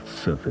the Earth's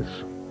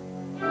surface.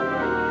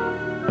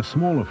 A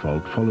smaller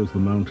fault follows the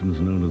mountains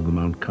known as the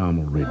Mount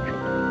Carmel Ridge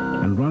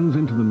and runs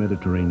into the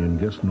Mediterranean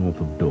just north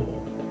of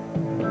Dor.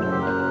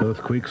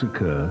 Earthquakes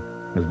occur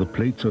as the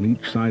plates on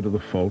each side of the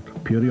fault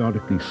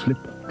periodically slip,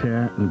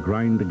 tear, and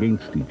grind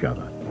against each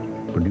other,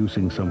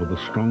 producing some of the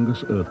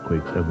strongest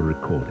earthquakes ever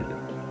recorded.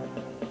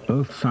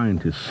 Earth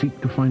scientists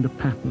seek to find a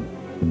pattern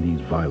in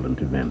these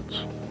violent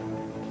events.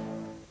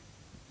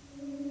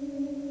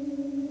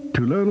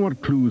 To learn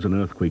what clues an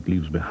earthquake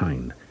leaves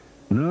behind,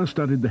 Nur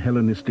studied the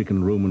Hellenistic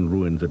and Roman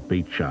ruins at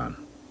Beit Shan.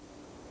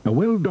 A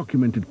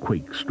well-documented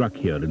quake struck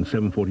here in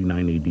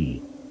 749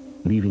 AD,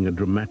 leaving a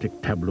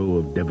dramatic tableau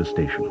of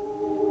devastation.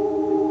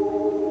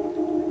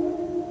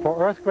 For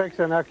earthquakes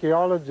and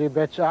archaeology,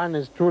 Beit Shan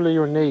is truly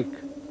unique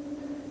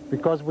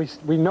because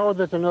we know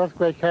that an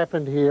earthquake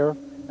happened here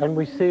and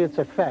we see its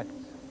effects.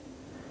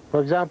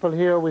 For example,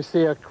 here we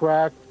see a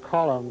cracked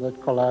column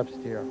that collapsed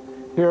here.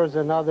 Here is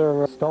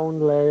another stone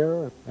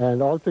layer,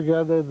 and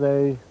altogether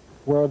they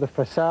were the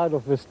facade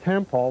of this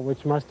temple,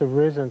 which must have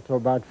risen to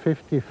about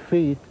 50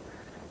 feet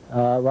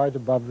right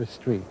above the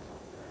street.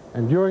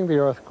 And during the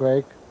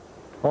earthquake,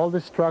 all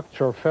the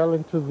structure fell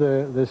into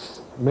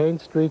this main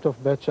street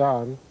of Beit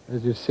Shan,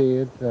 as you see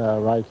it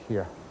right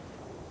here.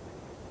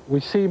 We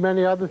see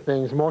many other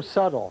things, more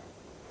subtle.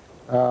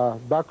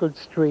 Buckled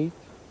street.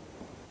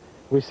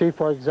 We see,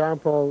 for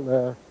example,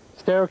 the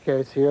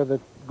staircase here that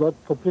got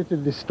completely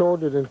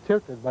distorted and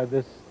tilted by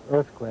this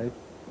earthquake.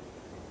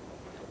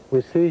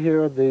 We see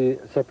here the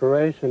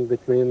separation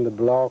between the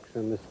blocks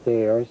and the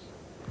stairs,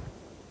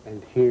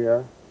 and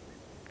here,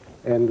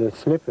 and the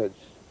slippage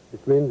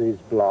between these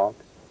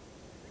blocks.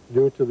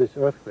 due to this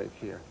earthquake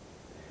here.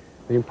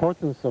 The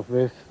importance of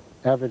this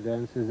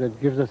evidence is that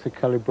it gives us a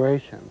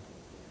calibration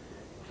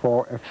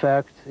for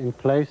effects in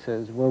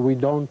places where we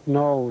don't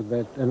know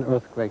that an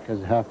earthquake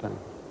has happened.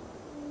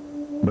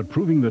 But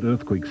proving that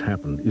earthquakes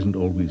happened isn't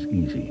always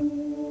easy.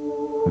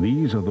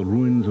 These are the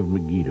ruins of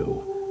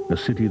Megiddo, a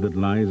city that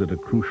lies at a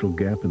crucial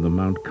gap in the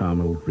Mount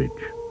Carmel Ridge.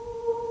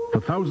 For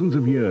thousands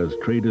of years,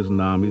 traders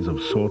and armies have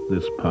sought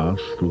this pass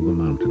through the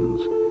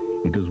mountains.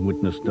 It has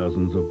witnessed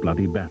dozens of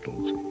bloody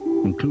battles,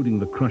 including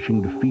the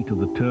crushing defeat of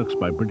the Turks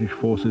by British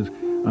forces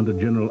under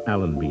General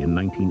Allenby in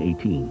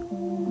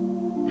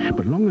 1918.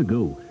 But long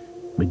ago,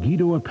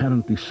 Megiddo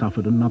apparently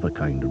suffered another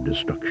kind of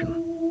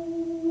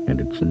destruction.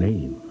 And its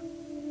name,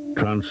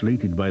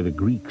 translated by the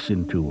Greeks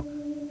into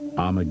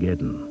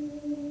Armageddon,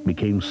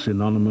 became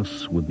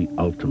synonymous with the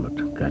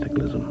ultimate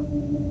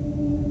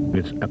cataclysm.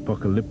 Its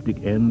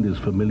apocalyptic end is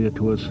familiar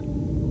to us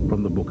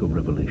from the book of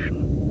Revelation.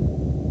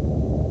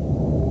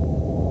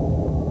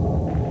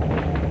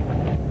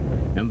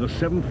 And the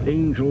seventh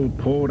angel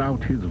poured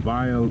out his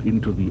vial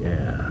into the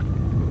air,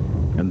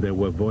 and there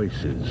were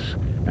voices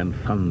and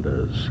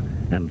thunders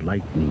and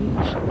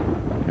lightnings,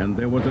 and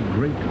there was a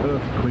great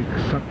earthquake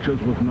such as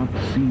was not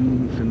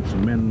seen since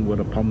men were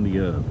upon the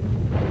earth.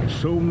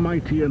 So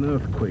mighty an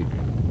earthquake,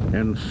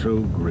 and so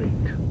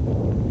great.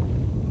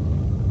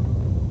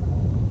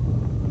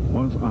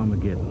 Was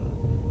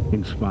Armageddon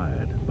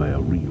inspired by a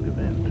real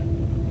event?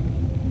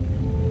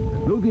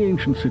 Though the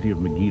ancient city of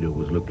Megiddo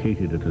was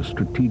located at a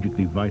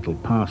strategically vital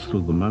pass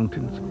through the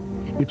mountains,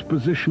 its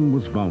position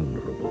was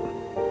vulnerable.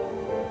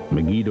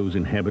 Megiddo's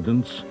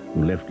inhabitants,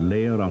 who left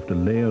layer after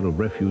layer of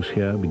refuse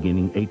here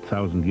beginning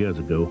 8,000 years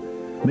ago,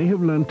 may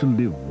have learned to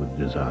live with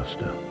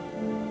disaster.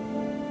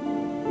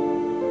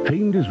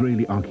 Famed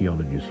Israeli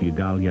archaeologist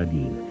Yigal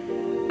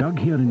Yadin dug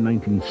here in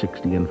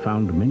 1960 and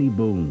found many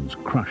bones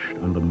crushed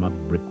under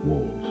mud brick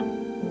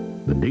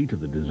walls. The date of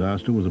the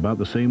disaster was about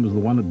the same as the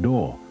one at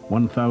Dor,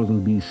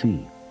 1000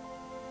 BC.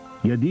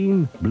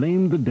 Yadin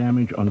blamed the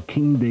damage on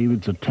King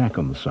David's attack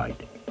on the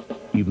site,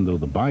 even though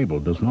the Bible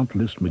does not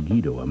list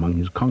Megiddo among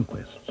his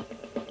conquests.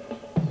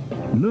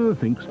 Nur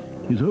thinks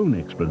his own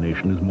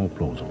explanation is more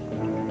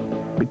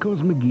plausible.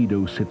 Because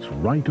Megiddo sits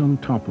right on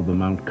top of the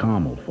Mount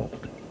Carmel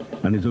fault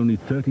and is only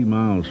 30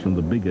 miles from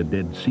the bigger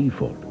Dead Sea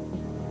fault,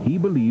 he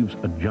believes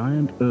a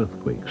giant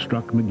earthquake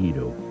struck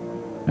Megiddo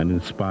and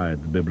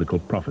inspired the biblical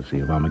prophecy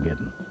of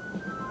Armageddon.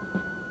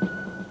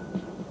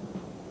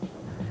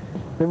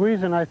 The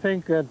reason I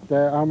think that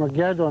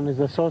Armageddon is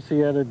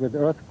associated with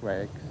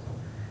earthquakes,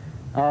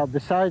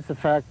 besides the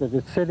fact that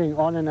it's sitting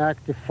on an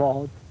active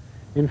fault,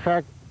 in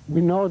fact, we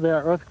know there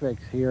are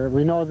earthquakes here.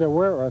 We know there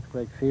were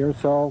earthquakes here,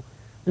 so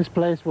this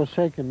place was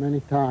shaken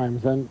many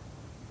times. And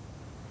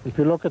if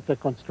you look at the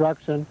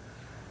construction,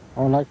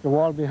 or like the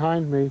wall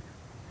behind me,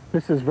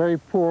 this is very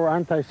poor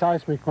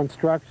anti-seismic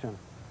construction.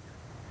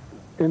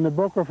 In the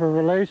book of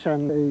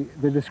Revelation,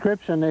 the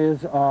description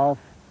is of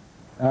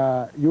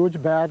a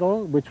huge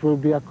battle, which will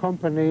be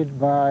accompanied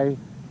by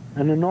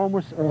an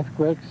enormous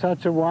earthquake,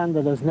 such a one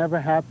that has never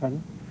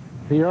happened.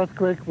 The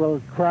earthquake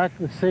will crack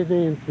the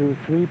city into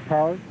 3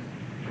 parts.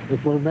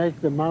 It will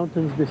make the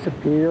mountains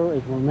disappear.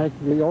 It will make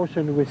the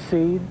ocean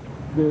recede.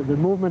 The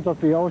movement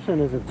of the ocean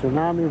is a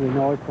tsunami. We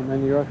know it from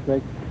any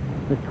earthquake.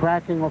 The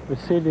cracking of the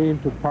city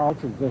into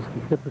parts is just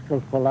the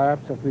typical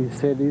collapse of these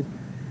cities.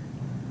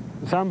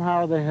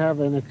 Somehow they have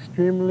an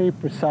extremely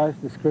precise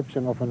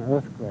description of an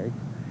earthquake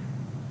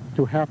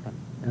to happen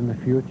in the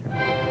future.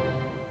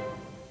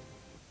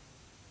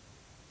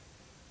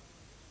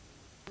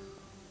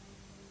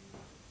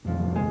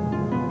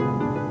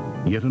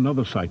 Yet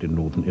another site in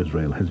northern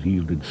Israel has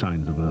yielded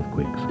signs of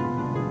earthquakes.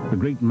 The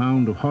great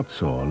mound of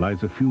Hatzor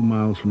lies a few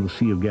miles from the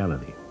Sea of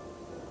Galilee.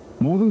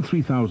 More than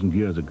 3,000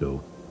 years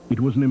ago, it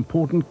was an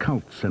important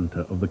cult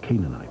center of the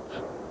Canaanites.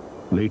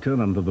 Later,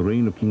 under the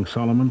reign of King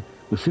Solomon,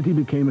 the city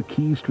became a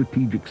key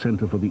strategic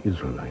center for the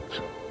Israelites.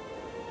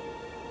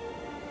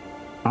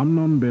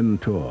 Amnon ben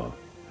Tor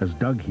has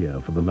dug here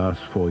for the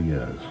last 4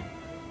 years.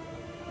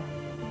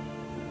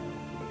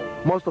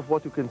 Most of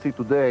what you can see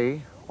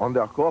today on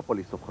the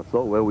Acropolis of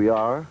Hatzor, where we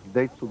are,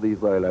 dates to the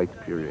Israelite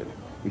period.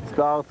 It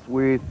starts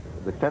with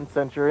the 10th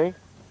century,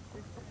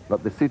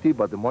 not the city,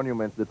 but the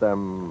monument that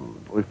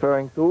I'm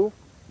referring to,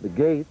 the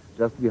gate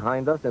just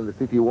behind us and the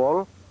city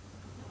wall,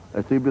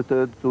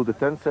 attributed to the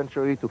 10th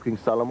century to King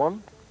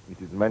Solomon.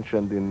 It is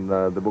mentioned in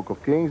the Book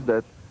of Kings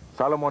that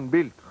Solomon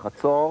built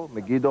Hatzor,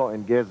 Megiddo,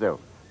 and Gezer,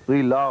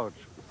 3 large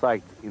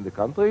sites in the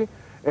country,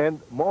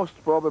 and most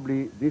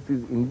probably this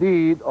is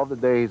indeed of the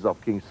days of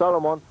King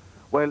Solomon.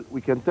 Well,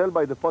 we can tell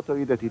by the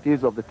pottery that it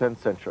is of the 10th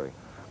century.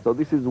 So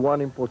this is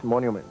one important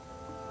monument.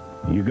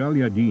 Yigal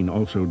Yadin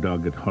also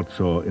dug at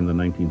Hatzor in the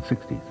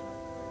 1960s.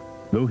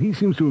 Though he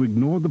seems to have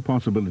ignored the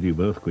possibility of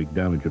earthquake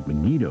damage at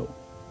Megiddo,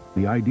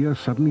 the idea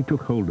suddenly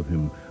took hold of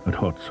him at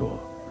Hatzor.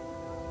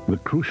 The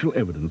crucial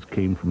evidence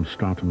came from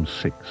Stratum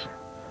 6.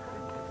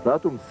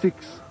 Stratum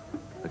 6,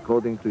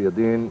 according to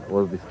Yadin,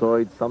 was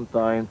destroyed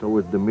sometime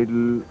towards the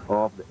middle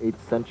of the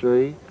 8th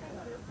century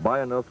by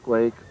an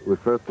earthquake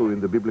referred to in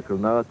the biblical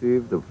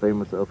narrative, the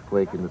famous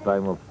earthquake in the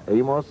time of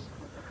Amos.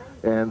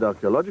 And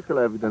archaeological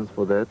evidence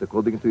for that,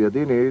 according to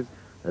Yadin, is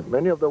that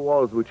many of the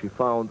walls which he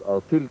found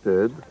are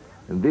tilted,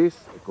 and this,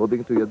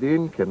 according to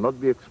Yadin,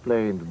 cannot be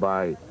explained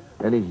by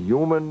any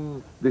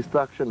human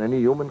destruction, any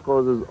human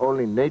causes.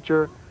 Only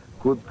nature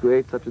could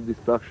create such a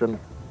destruction,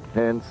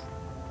 hence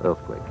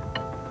earthquake.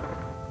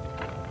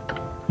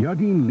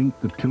 Yadin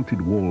linked the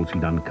tilted walls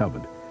he'd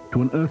uncovered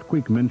to an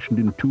earthquake mentioned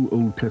in 2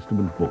 Old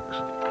Testament books,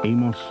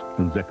 Amos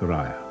and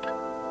Zechariah.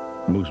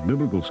 Most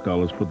biblical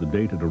scholars put the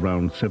date at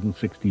around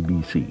 760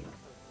 BC.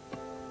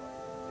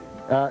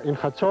 In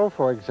Chatzor,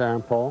 for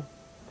example,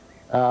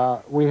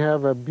 we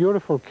have a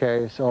beautiful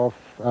case of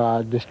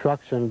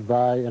destruction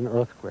by an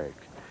earthquake.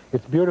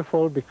 It's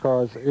beautiful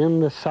because in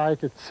the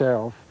site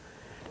itself,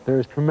 there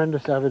is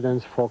tremendous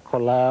evidence for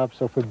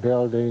collapse of a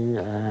building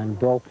and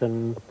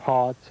broken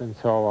parts and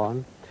so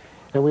on.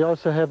 And we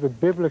also have a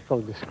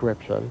biblical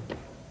description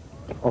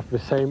of the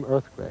same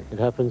earthquake. It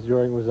happens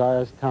during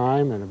Uzziah's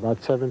time in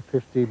about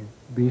 750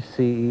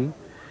 BCE,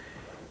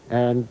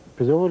 and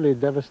presumably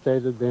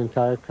devastated the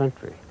entire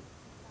country.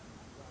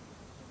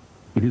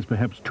 It is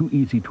perhaps too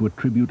easy to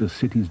attribute a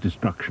city's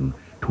destruction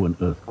to an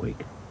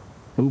earthquake.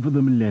 Over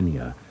the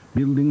millennia,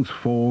 buildings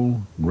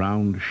fall,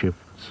 ground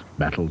shifts,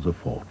 battles are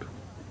fought.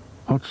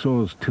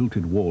 Hatzor's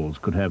tilted walls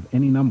could have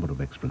any number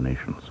of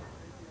explanations.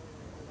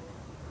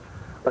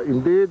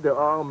 Indeed, there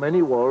are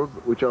many walls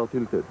which are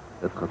tilted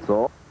at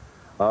Chatzor.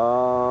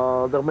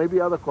 There may be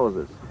other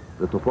causes,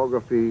 the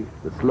topography,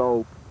 the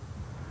slope.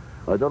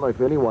 I don't know if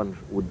anyone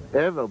would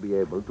ever be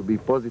able to be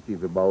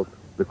positive about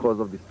the cause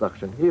of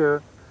destruction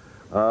here.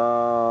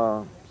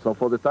 So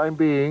for the time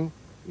being,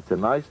 it's a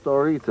nice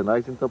story, it's a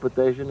nice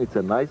interpretation, it's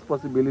a nice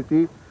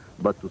possibility,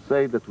 but to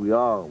say that we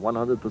are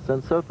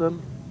 100%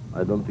 certain,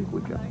 I don't think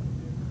we can.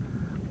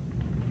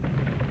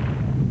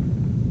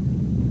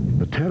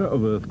 The terror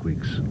of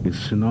earthquakes is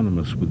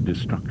synonymous with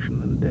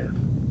destruction and death.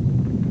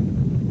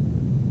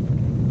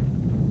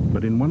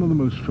 But in one of the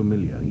most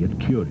familiar yet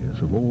curious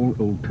of all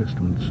Old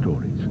Testament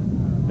stories,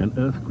 an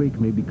earthquake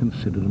may be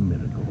considered a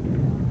miracle.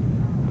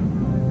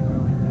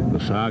 The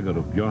saga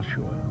of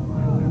Joshua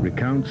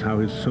recounts how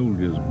his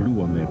soldiers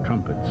blew on their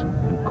trumpets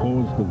and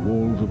caused the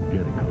walls of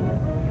Jericho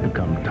to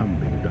come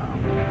tumbling down.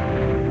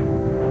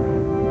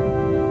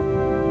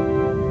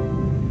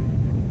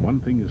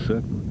 One thing is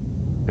certain.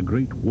 A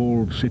great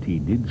walled city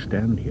did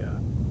stand here,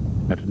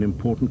 at an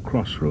important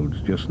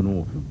crossroads just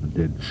north of the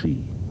Dead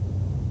Sea.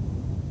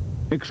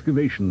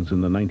 Excavations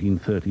in the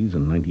 1930s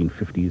and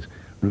 1950s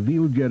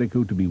revealed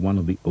Jericho to be one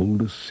of the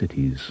oldest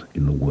cities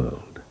in the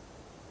world.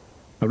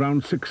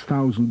 Around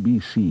 6000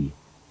 BC,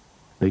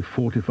 they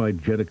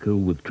fortified Jericho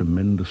with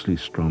tremendously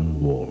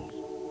strong walls.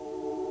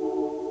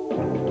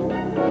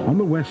 On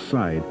the west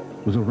side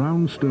was a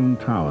round stone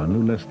tower no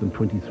less than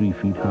 23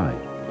 feet high.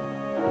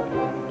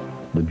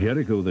 The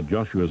Jericho that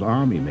Joshua's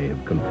army may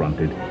have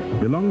confronted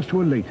belongs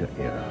to a later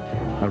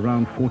era,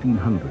 around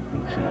 1400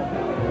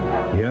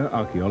 BC. Here,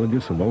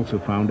 archaeologists have also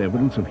found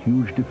evidence of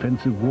huge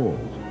defensive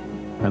walls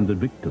and the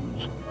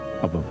victims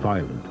of a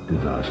violent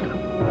disaster.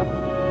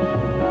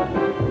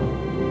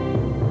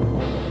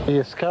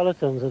 The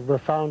skeletons that were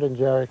found in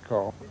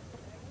Jericho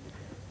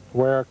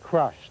were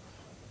crushed.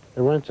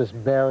 They weren't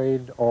just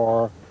buried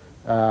or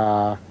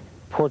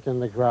put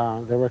in the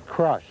ground. They were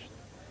crushed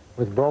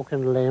with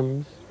broken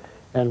limbs,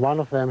 and one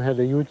of them had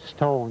a huge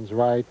stones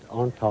right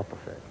on top of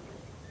it.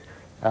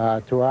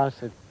 To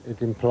us,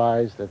 it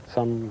implies that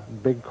some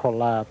big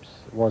collapse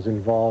was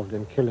involved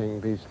in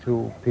killing these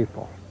 2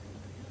 people.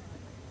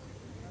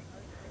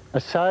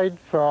 Aside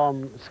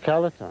from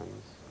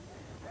skeletons,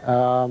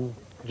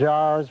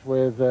 jars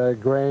with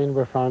grain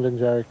were found in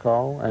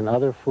Jericho and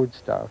other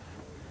foodstuff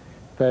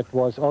that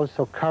was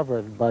also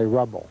covered by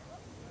rubble.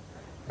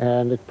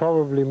 And it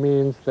probably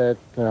means that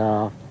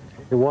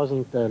it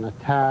wasn't an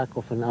attack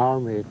of an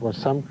army, it was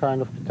some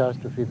kind of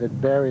catastrophe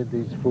that buried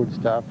these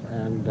foodstuff,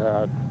 and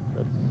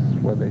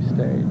that's where they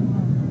stayed.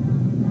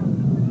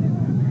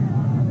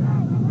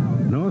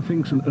 Noah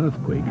thinks an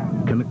earthquake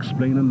can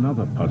explain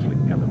another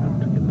puzzling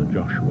element in the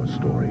Joshua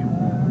story.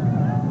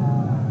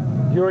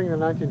 During the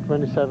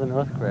 1927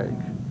 earthquake,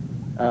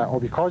 or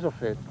because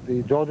of it,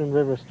 the Jordan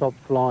River stopped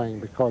flowing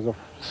because of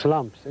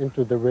slumps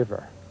into the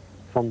river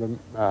from the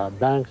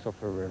banks of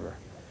the river.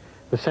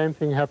 The same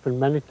thing happened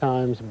many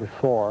times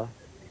before,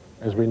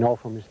 as we know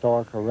from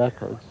historical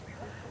records.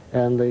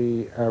 And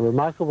the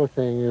remarkable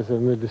thing is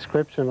in the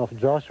description of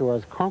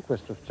Joshua's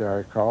conquest of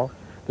Jericho,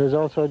 there's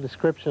also a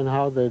description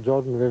how the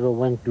Jordan River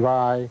went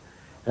dry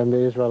and the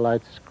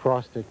Israelites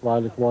crossed it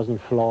while it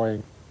wasn't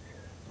flowing.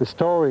 The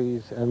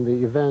stories and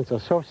the events are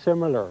so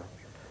similar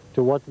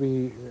to what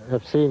we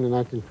have seen in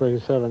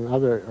 1927 and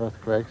other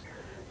earthquakes,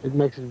 it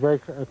makes it a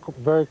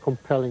very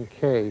compelling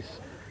case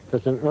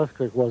that an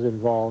earthquake was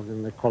involved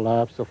in the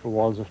collapse of the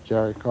walls of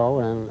Jericho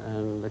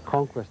and the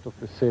conquest of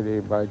the city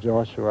by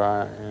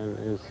Joshua and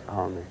his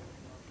army.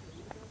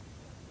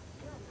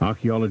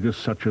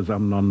 Archaeologists such as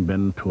Amnon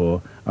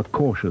Ben-Tor are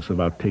cautious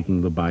about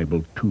taking the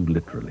Bible too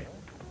literally.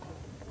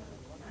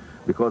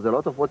 Because a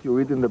lot of what you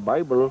read in the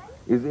Bible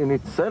is in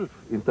itself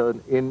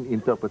in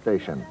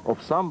interpretation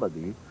of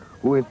somebody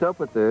who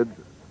interpreted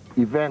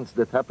events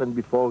that happened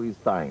before his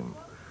time.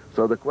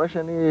 So the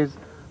question is,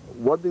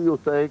 what do you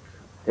take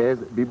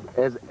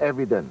as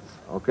evidence?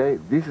 Okay,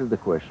 this is the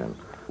question.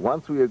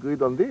 Once we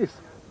agreed on this,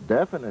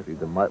 definitely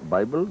the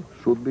Bible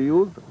should be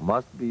used,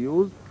 must be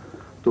used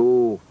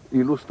to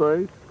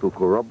illustrate, to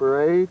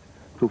corroborate,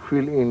 to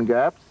fill in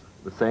gaps.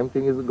 The same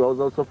thing goes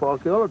also for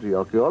archaeology.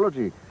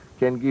 Archaeology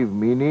can give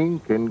meaning,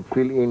 can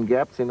fill in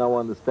gaps in our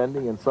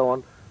understanding and so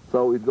on.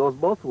 So it goes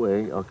both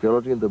ways.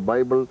 Archaeology and the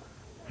Bible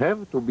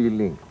have to be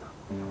linked.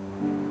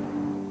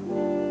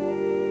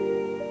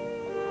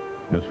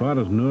 As far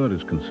as Noah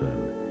is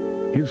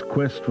concerned, his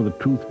quest for the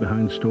truth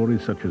behind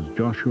stories such as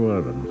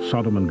Joshua and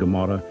Sodom and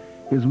Gomorrah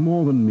is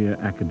more than mere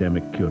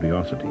academic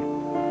curiosity.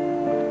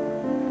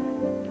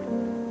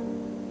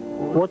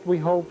 What we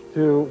hope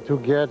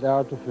to get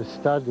out of the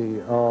study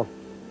of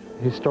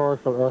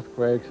historical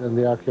earthquakes and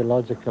the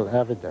archaeological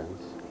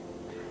evidence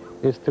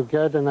is to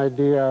get an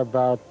idea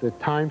about the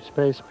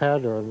time-space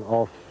pattern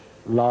of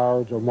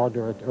large or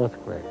moderate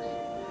earthquakes.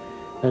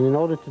 And in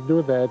order to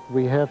do that,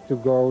 we have to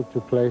go to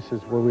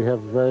places where we have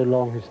very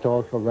long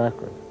historical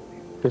record.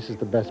 This is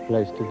the best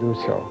place to do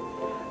so.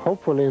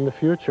 Hopefully in the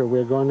future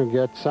we're going to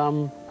get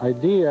some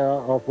idea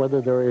of whether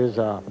there is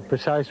a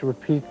precise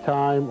repeat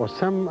time or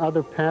some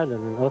other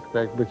pattern in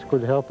earthquake which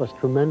could help us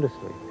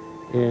tremendously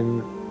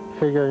in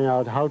figuring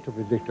out how to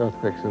predict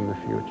earthquakes in the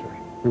future.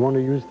 We want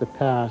to use the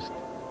past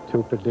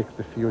to predict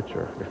the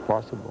future, if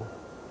possible.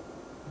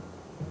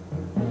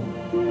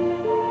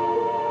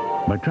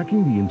 By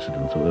tracking the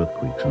incidence of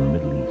earthquakes in the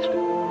Middle East,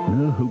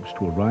 Noah hopes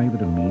to arrive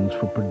at a means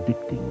for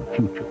predicting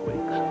future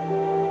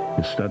quakes.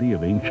 His study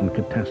of ancient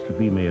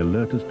catastrophe may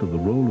alert us to the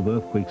role of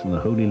earthquakes in the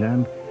Holy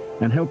Land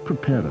and help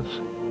prepare us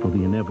for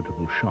the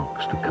inevitable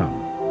shocks to come.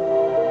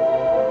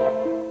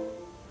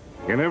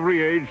 In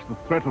every age, the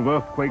threat of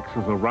earthquakes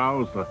has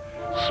aroused a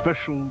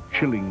special,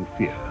 chilling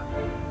fear.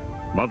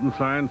 Modern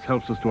science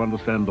helps us to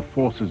understand the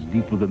forces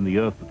deep within the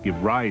earth that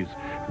give rise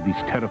to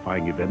these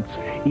terrifying events,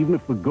 even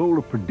if the goal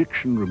of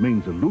prediction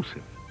remains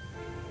elusive.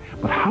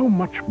 But how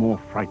much more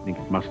frightening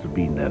it must have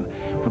been then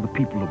for the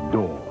people of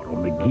Dor or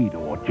Megiddo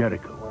or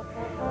Jericho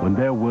when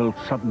their world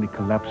suddenly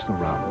collapsed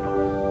around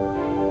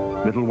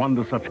them. Little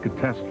wonder such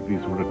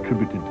catastrophes were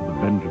attributed to the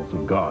vengeance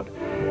of God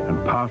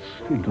and passed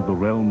into the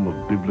realm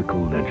of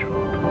biblical legend.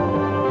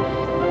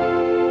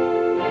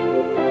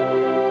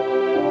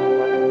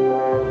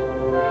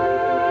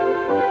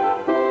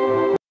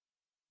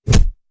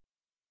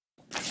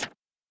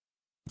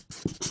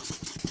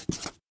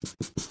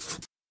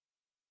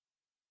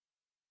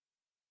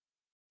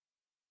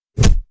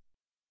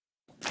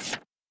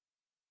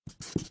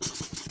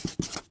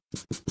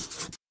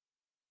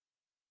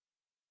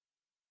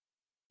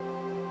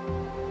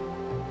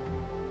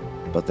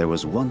 But there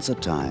was once a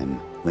time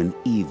when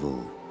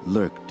evil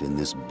lurked in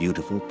this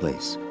beautiful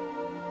place,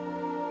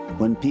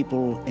 when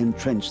people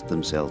entrenched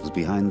themselves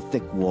behind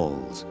thick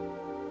walls,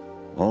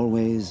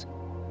 always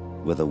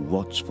with a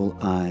watchful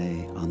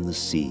eye on the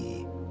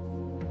sea.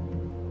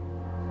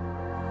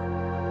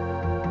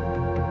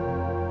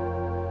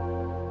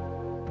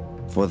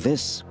 For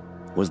this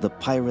was the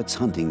pirates'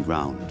 hunting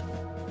ground.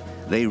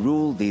 They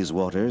ruled these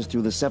waters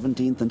through the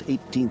 17th and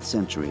 18th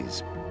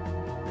centuries.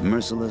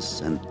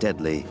 Merciless and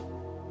deadly,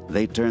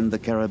 they turned the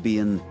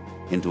Caribbean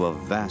into a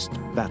vast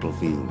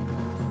battlefield.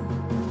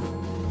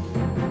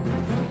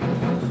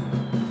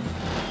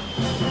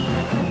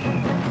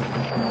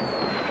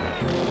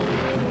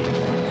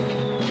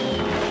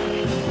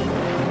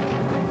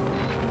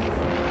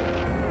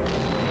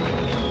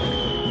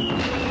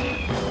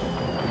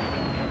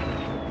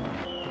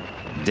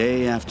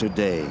 Day after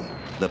day,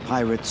 the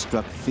pirates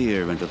struck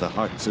fear into the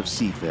hearts of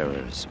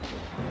seafarers.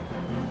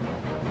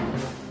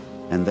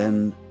 And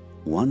then,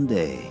 one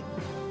day,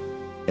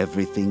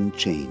 everything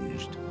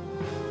changed.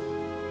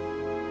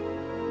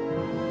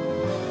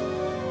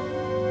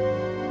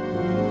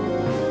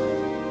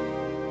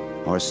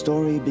 Our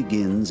story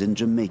begins in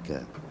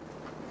Jamaica.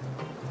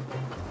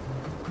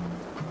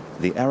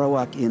 The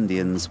Arawak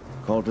Indians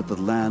called it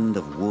the land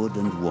of wood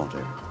and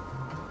water.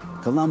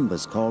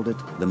 Columbus called it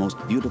the most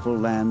beautiful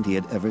land he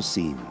had ever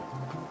seen.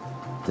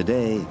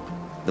 Today,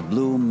 the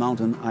Blue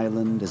Mountain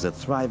Island is a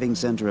thriving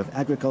center of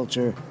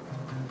agriculture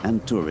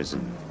and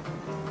tourism.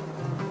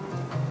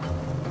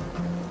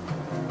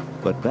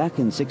 But back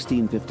in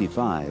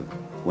 1655,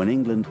 when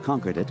England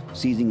conquered it,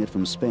 seizing it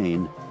from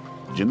Spain,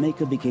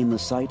 Jamaica became the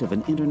site of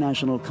an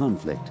international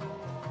conflict,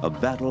 a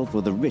battle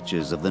for the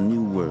riches of the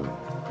New World.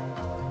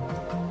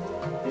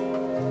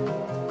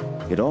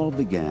 It all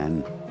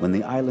began when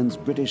the island's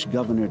British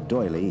governor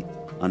D'Oyly,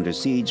 under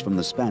siege from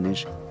the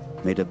Spanish,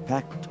 made a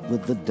pact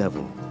with the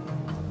devil.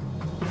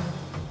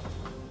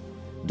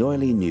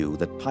 D'Oyly knew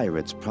that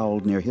pirates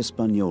prowled near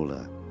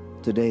Hispaniola,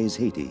 today's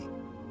Haiti,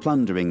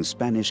 plundering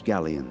Spanish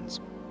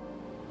galleons.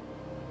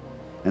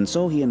 And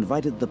so he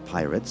invited the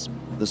pirates,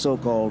 the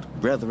so-called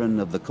Brethren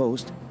of the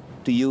Coast,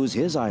 to use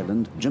his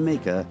island,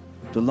 Jamaica,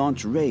 to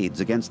launch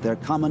raids against their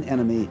common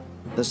enemy,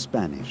 the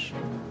Spanish.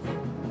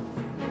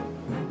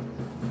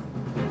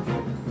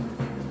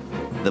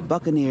 The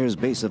Buccaneers'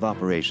 base of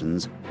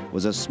operations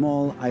was a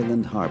small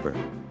island harbor,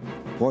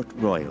 Port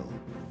Royal.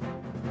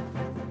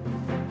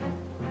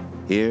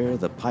 Here,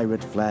 the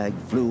pirate flag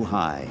flew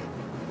high.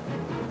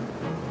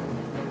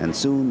 And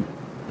soon,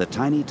 the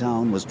tiny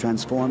town was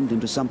transformed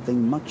into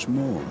something much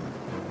more.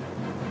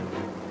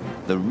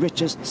 The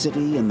richest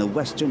city in the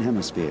Western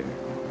Hemisphere,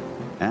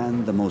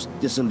 and the most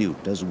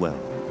dissolute as well.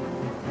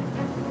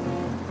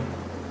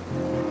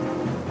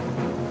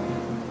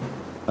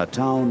 A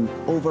town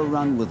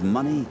overrun with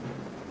money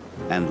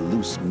and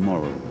loose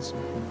morals.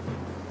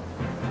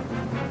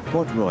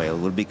 Port Royal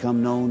would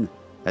become known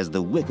as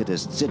the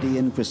wickedest city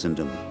in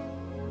Christendom.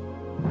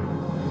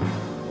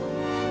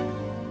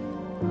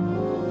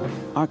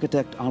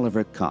 Architect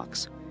Oliver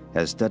Cox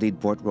has studied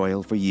Port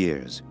Royal for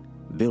years,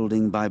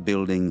 building by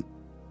building,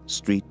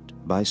 street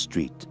by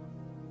street.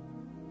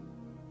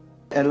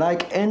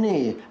 Like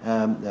any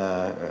town,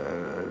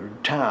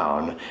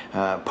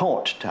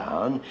 port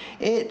town,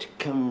 it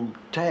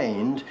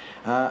contained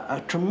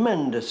a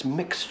tremendous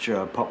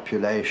mixture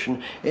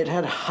population. It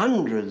had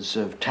hundreds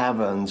of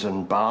taverns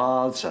and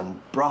baths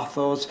and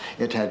brothels.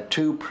 It had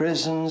 2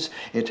 prisons.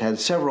 It had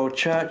several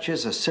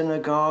churches, a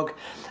synagogue,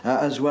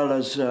 as well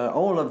as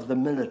all of the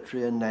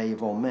military and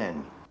naval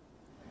men.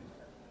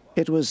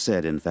 It was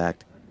said, in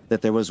fact,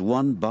 that there was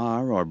 1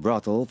 bar or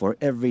brothel for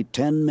every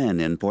 10 men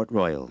in Port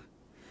Royal.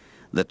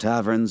 The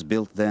taverns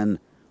built then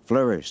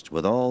flourished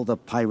with all the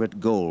pirate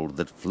gold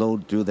that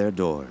flowed through their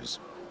doors.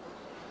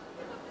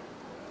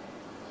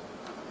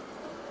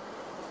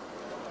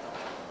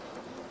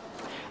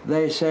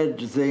 They said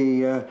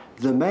the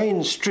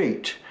main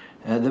street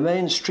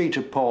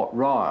of Port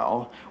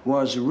Royal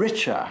was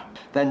richer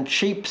than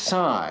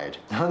Cheapside.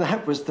 Now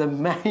that was the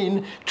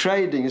main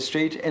trading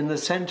street in the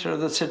centre of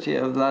the city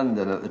of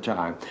London at the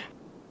time.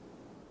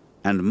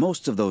 And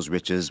most of those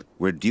riches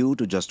were due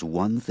to just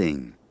one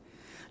thing: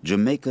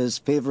 Jamaica's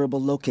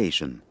favorable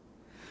location,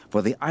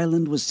 for the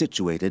island was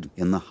situated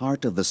in the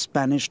heart of the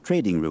Spanish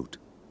trading route.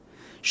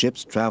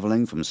 Ships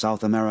traveling from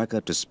South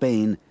America to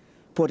Spain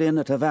put in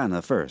at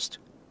Havana first,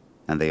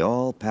 and they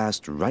all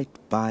passed right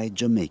by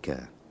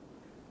Jamaica,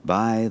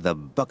 by the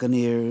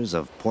Buccaneers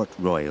of Port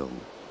Royal.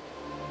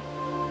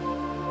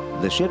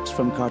 The ships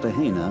from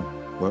Cartagena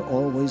were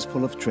always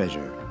full of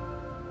treasure.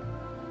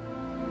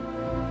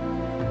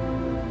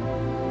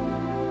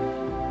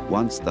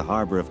 Once the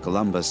harbor of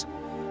Columbus,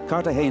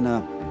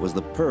 Cartagena was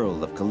the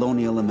pearl of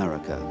colonial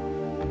America.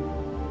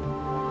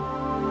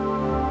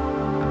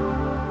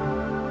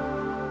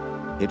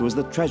 It was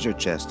the treasure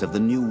chest of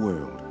the New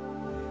World,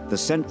 the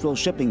central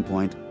shipping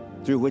point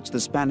through which the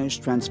Spanish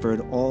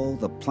transferred all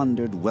the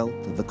plundered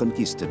wealth of the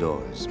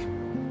conquistadors.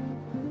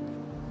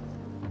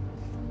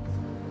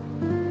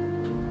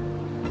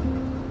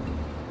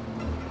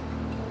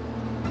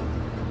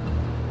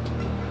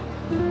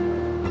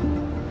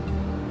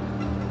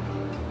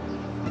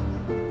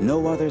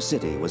 No other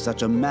city was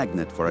such a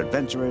magnet for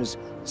adventurers,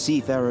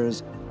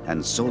 seafarers,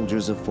 and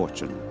soldiers of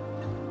fortune.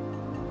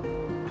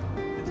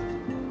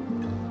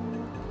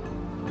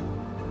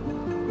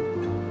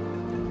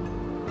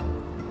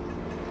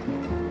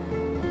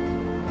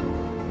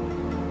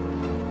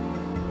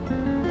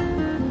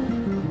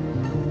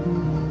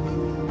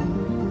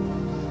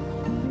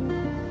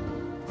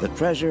 The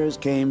treasures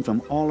came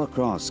from all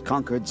across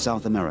conquered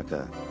South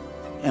America: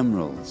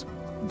 emeralds,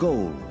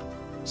 gold,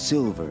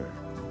 silver,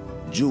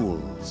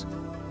 jewels,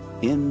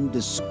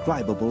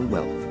 indescribable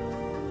wealth.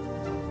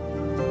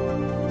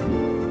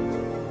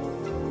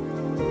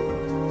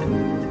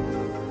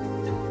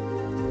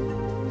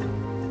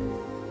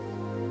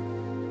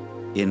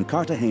 In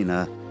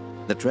Cartagena,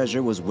 the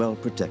treasure was well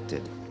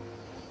protected,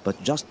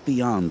 but just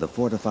beyond the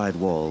fortified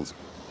walls,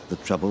 the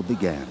trouble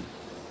began.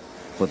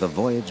 For the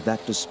voyage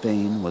back to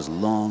Spain was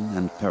long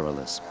and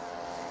perilous,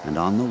 and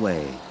on the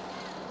way,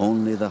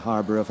 only the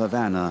harbor of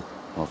Havana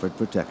offered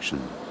protection.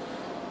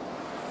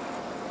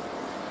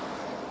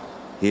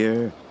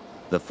 Here,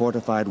 the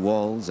fortified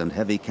walls and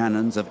heavy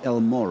cannons of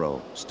El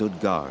Morro stood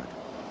guard.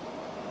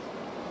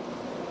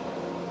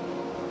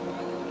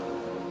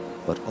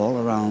 But all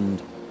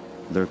around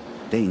lurked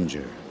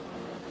danger.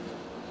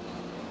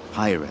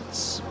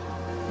 Pirates.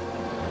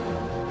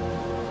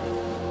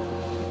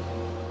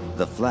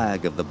 The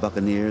flag of the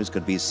Buccaneers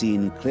could be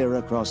seen clear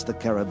across the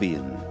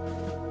Caribbean.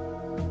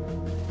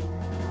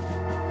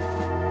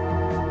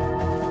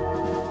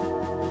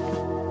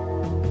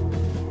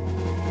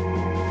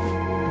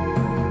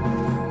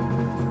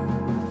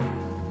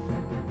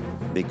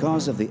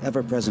 Because of the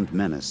ever-present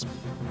menace,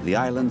 the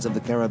islands of the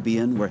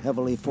Caribbean were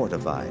heavily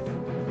fortified.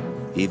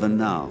 Even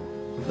now,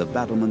 the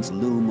battlements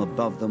loom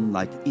above them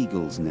like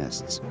eagles'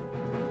 nests.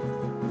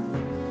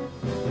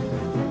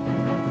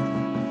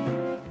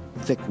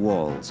 Thick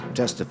walls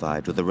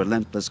testified to the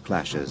relentless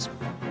clashes,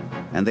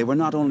 and they were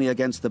not only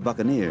against the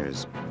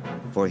Buccaneers,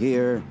 for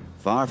here,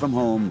 far from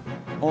home,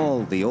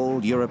 all the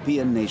old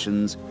European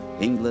nations,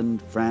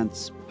 England,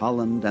 France,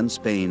 Holland, and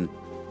Spain,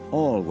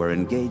 All were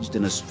engaged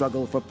in a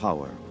struggle for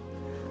power,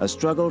 a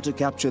struggle to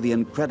capture the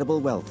incredible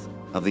wealth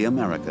of the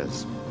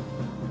Americas.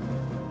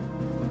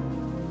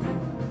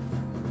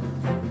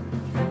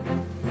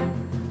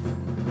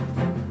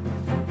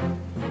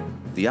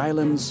 The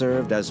islands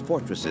served as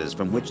fortresses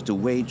from which to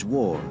wage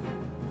war.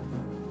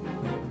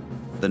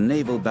 The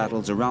naval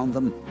battles around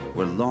them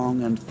were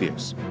long and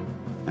fierce,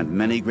 and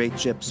many great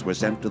ships were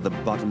sent to the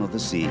bottom of the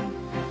sea.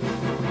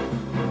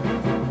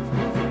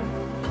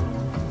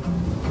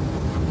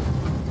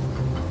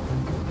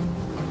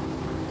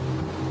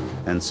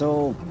 And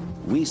so,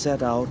 we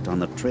set out on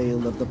the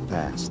trail of the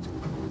past,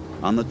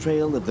 on the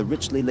trail of the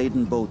richly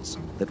laden boats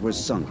that were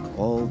sunk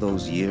all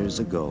those years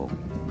ago.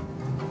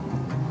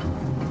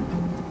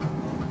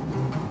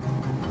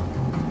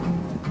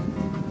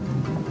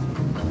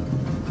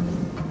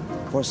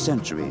 For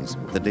centuries,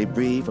 the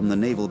debris from the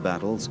naval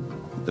battles,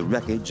 the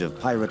wreckage of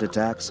pirate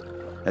attacks,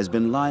 has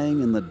been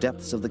lying in the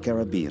depths of the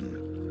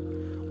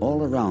Caribbean.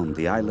 All around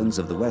the islands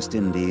of the West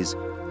Indies,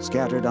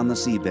 scattered on the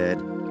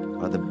seabed,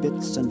 are the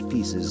bits and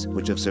pieces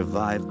which have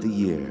survived the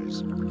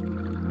years.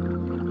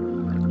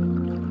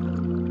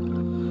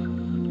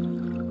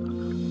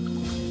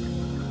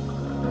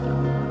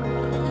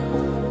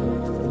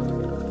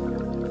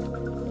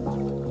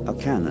 A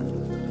cannon,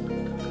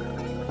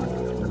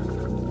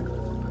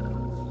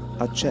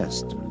 a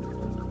chest,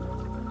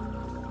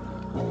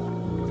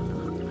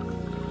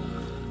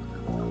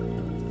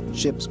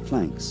 ship's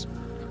planks,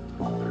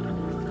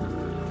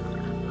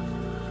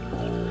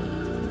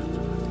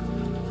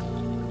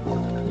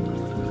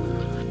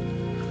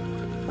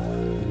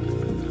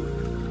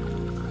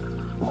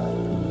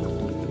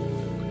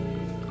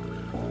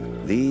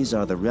 these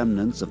are the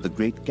remnants of the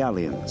great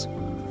galleons,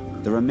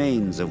 the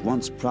remains of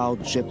once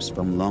proud ships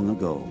from long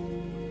ago,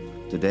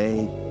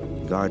 today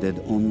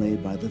guarded only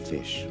by the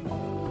fish.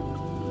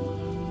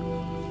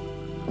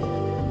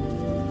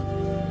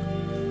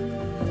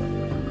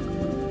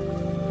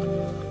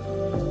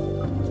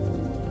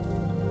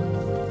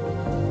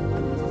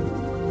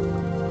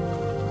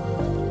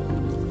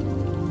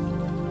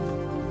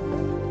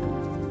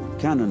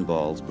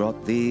 Cannonballs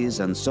brought these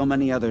and so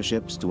many other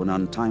ships to an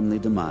untimely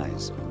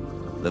demise,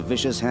 the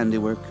vicious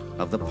handiwork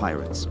of the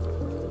pirates.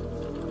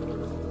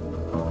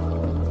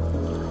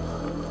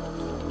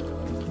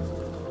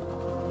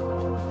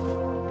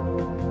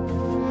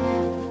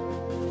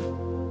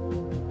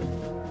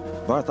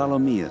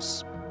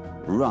 Bartholomeus,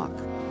 Rock,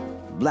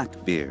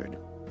 Blackbeard,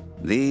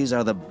 these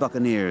are the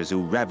buccaneers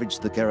who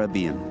ravaged the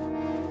Caribbean,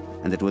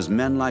 and it was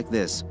men like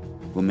this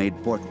who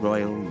made Port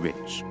Royal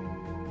rich.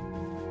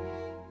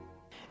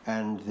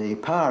 And the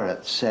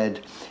pirates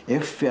said,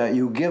 if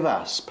you give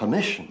us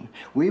permission,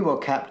 we will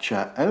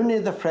capture only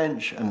the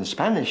French and the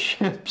Spanish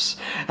ships,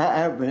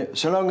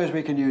 so long as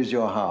we can use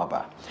your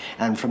harbour.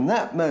 And from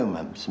that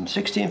moment, from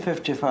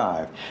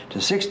 1655 to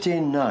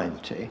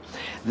 1690,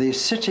 the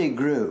city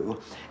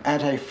grew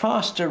at a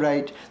faster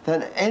rate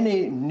than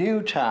any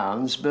new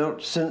towns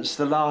built since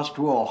the last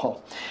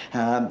war,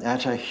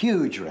 at a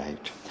huge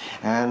rate.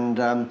 And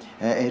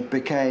it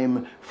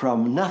became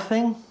from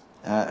nothing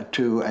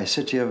to a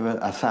city of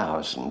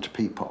 1,000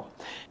 people.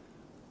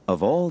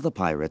 Of all the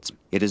pirates,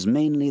 it is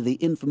mainly the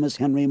infamous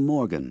Henry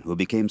Morgan who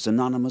became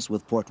synonymous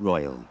with Port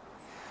Royal.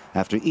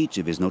 After each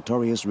of his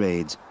notorious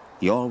raids,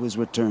 he always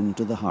returned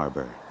to the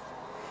harbor.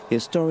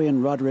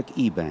 Historian Roderick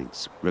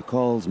Ebanks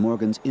recalls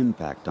Morgan's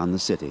impact on the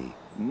city.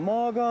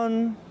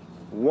 Morgan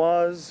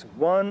was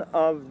one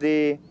of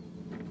the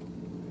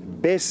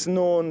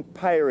best-known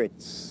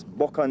pirates,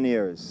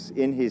 buccaneers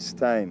in his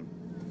time.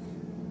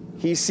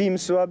 He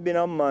seems to have been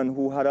a man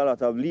who had a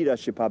lot of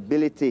leadership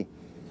ability,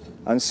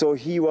 and so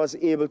he was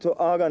able to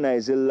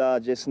organize the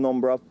largest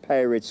number of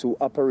pirates who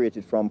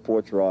operated from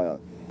Port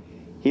Royal.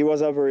 He was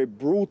a very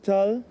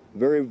brutal,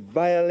 very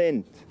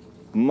violent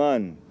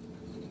man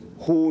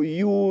who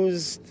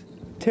used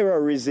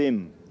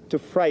terrorism to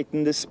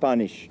frighten the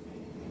Spanish,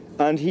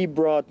 and he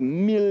brought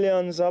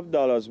millions of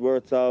dollars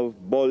worth of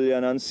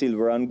bullion and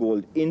silver and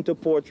gold into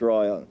Port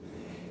Royal.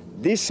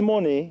 This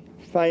money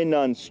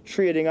financed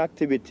trading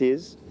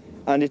activities,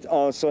 and it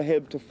also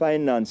helped to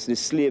finance the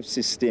slave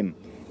system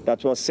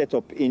that was set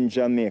up in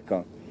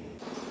Jamaica.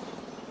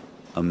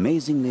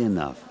 Amazingly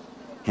enough,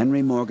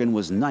 Henry Morgan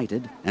was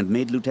knighted and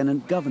made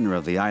lieutenant governor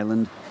of the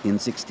island in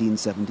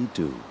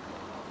 1672.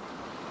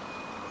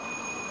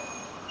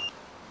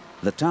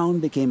 The town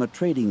became a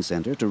trading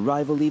center to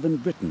rival even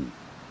Britain.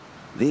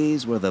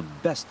 These were the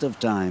best of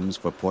times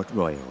for Port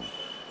Royal.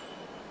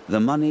 The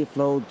money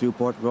flowed through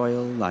Port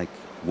Royal like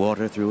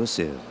water through a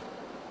sieve.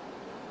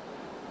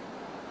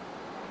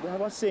 They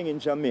have a saying in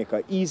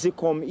Jamaica, easy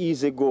come,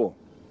 easy go.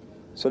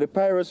 So the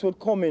pirates would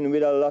come in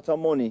with a lot of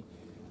money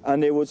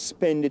and they would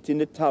spend it in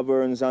the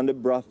taverns and the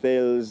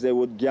brothels, they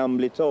would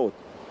gamble it out.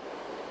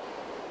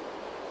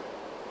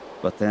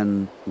 But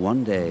then,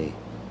 one day,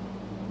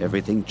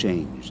 everything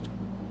changed.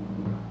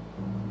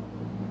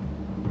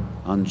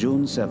 On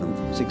June 7th,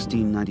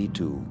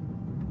 1692,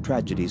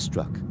 tragedy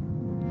struck,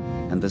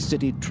 and the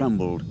city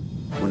trembled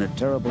when a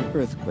terrible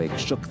earthquake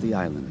shook the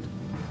island,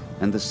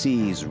 and the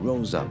seas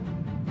rose up.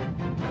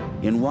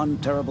 In one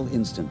terrible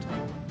instant,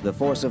 the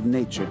force of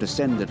nature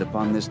descended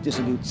upon this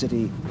dissolute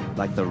city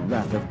like the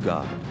wrath of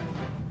God.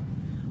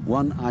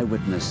 One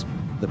eyewitness,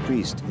 the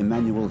priest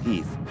Emmanuel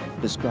Heath,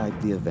 described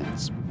the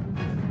events.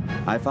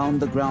 I found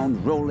the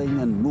ground rolling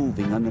and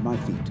moving under my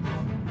feet.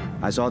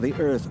 I saw the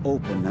earth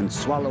open and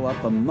swallow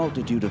up a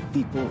multitude of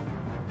people,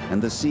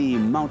 and the sea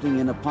mounting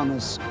in upon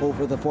us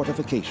over the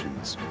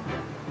fortifications.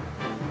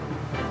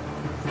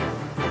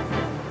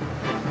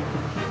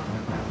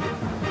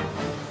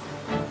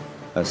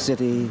 A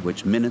city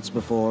which minutes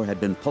before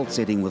had been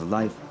pulsating with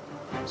life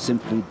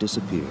simply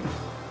disappeared,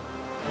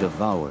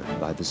 devoured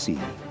by the sea.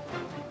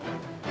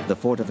 The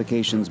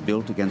fortifications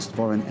built against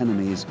foreign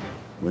enemies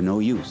were no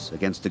use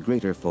against the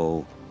greater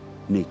foe,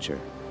 nature.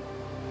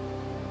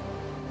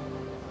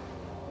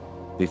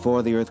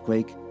 Before the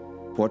earthquake,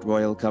 Port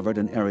Royal covered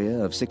an area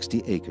of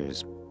 60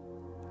 acres.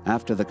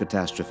 After the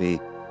catastrophe,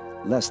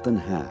 less than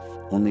half,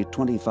 only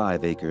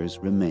 25 acres,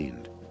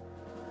 remained.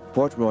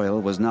 Port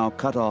Royal was now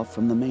cut off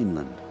from the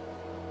mainland.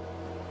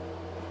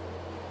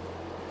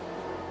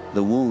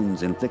 The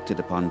wounds inflicted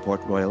upon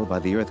Port Royal by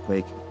the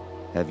earthquake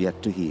have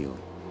yet to heal.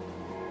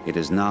 It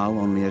is now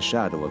only a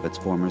shadow of its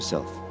former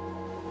self.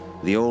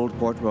 The old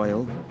Port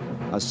Royal,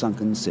 a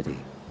sunken city.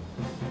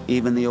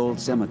 Even the old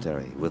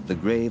cemetery with the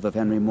grave of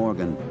Henry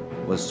Morgan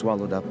was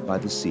swallowed up by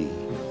the sea.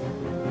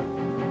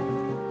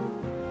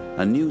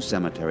 A new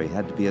cemetery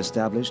had to be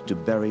established to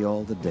bury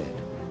all the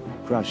dead,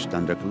 crushed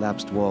under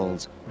collapsed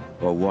walls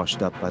or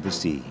washed up by the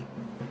sea.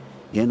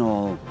 In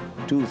all,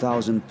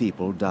 2,000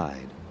 people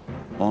died,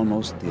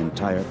 almost the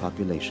entire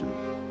population.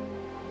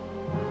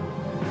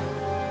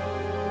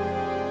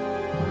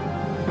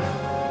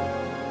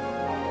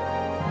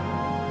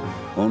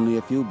 Only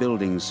a few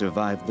buildings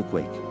survived the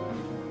quake.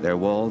 Their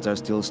walls are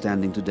still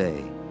standing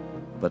today,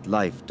 but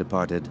life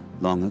departed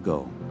long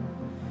ago.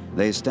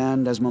 They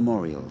stand as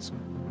memorials,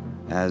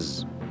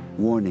 as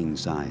warning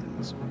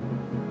signs.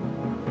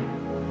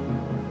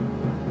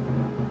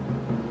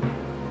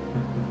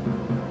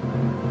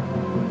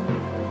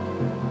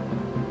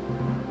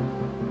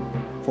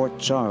 Fort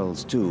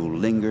Charles, too,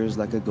 lingers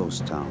like a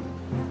ghost town.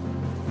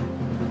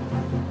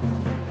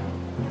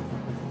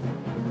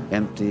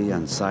 Empty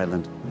and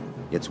silent,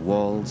 its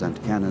walls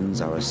and cannons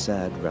are a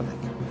sad relic.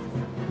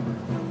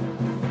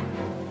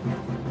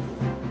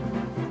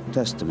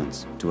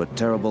 Testaments to a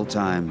terrible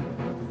time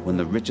when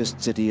the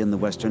richest city in the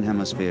Western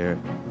Hemisphere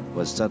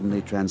was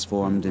suddenly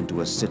transformed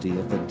into a city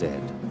of the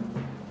dead.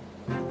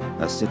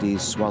 A city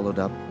swallowed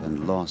up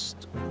and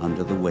lost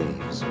under the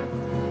waves.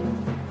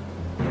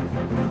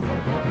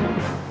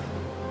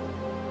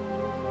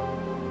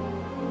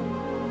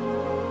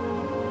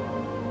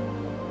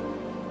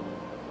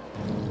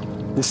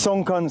 The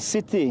sunken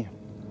city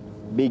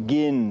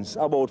begins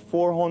about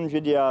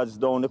 400 yards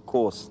down the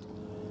coast,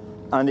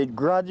 and it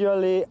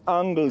gradually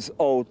angles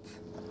out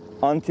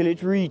until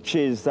it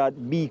reaches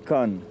that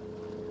beacon.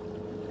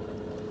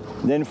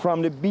 Then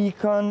from the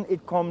beacon,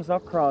 it comes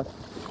across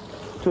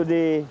to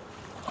the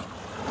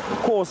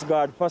Coast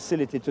Guard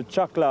facility to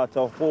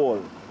Chocolata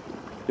Hall,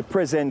 the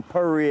present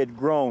parade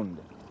ground.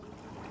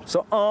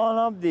 So all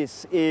of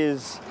this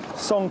is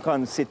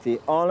sunken city.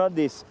 All of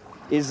this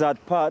is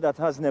that part that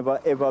has never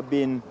ever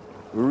been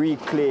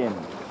reclaimed.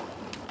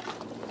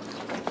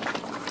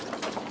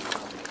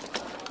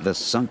 The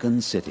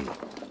sunken city.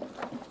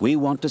 We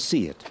want to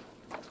see it,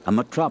 a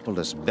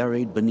metropolis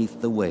buried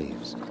beneath the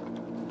waves.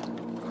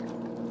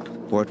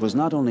 For it was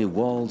not only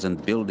walls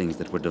and buildings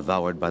that were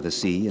devoured by the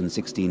sea in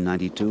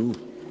 1692,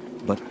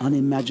 but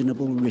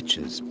unimaginable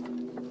riches.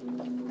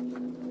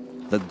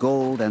 The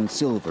gold and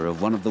silver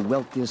of one of the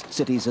wealthiest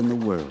cities in the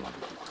world.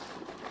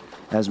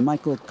 As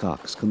Michael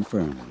Cox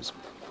confirms.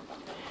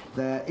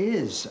 There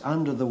is,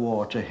 under the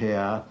water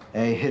here,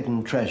 a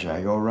hidden treasure,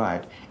 you're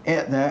right.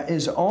 There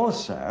is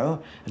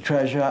also a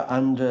treasure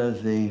under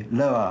the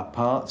lower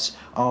parts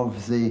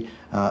of the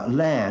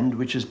land,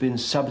 which has been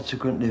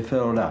subsequently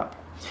filled up.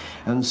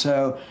 And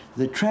so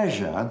the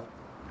treasure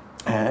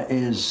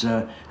is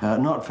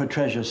not for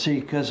treasure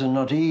seekers and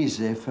not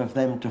easy for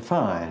them to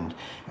find.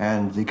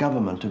 And the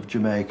government of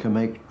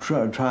Jamaica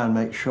try and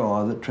make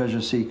sure that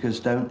treasure seekers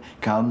don't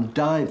come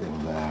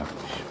diving there.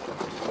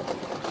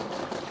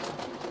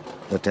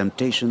 The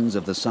temptations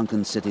of the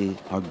sunken city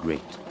are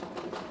great.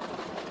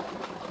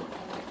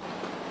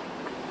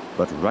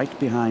 But right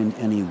behind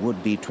any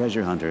would-be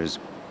treasure hunters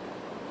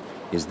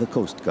is the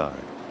Coast Guard.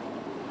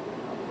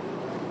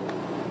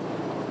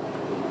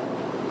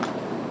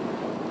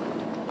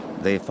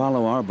 They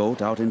follow our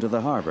boat out into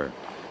the harbor.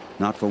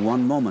 Not for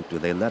one moment do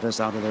they let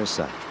us out of their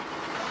sight.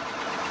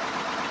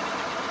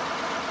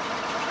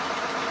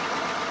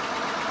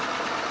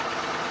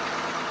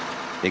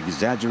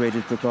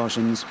 Exaggerated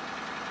precautions?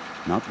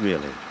 Not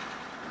really.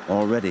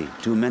 Already,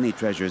 too many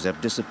treasures have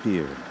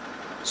disappeared,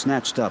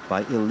 snatched up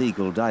by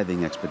illegal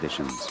diving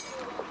expeditions.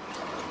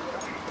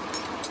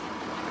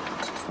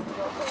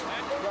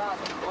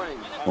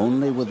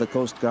 Only with the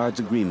Coast Guard's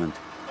agreement,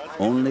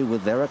 only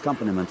with their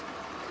accompaniment,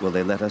 will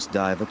they let us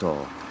dive at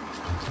all.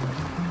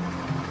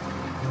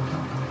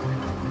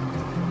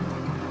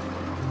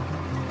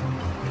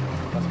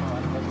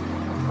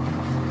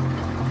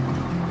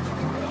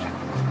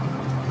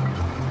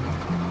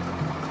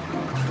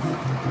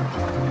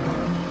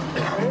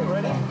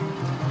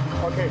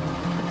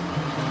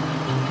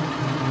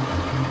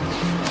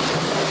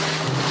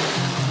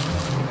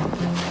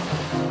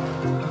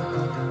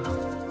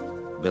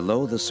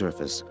 Below the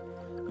surface,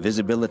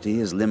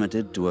 visibility is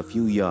limited to a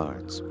few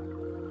yards.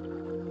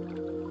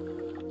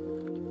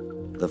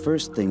 The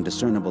first thing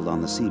discernible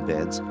on the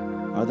seabeds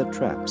are the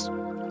traps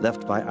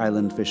left by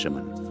island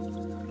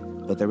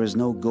fishermen. But there is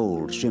no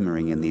gold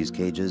shimmering in these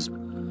cages,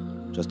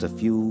 just a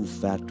few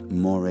fat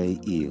moray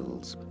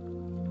eels.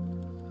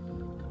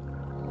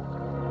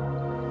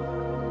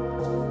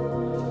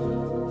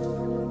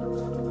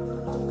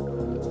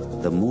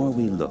 The more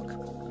we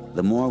look,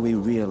 the more we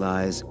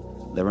realize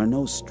there are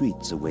no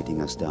streets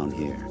awaiting us down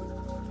here,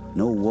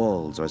 no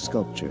walls or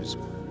sculptures,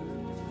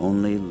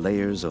 only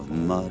layers of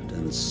mud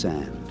and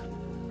sand.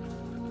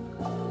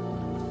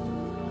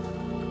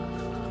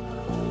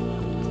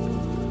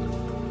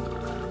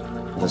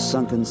 The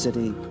sunken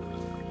city,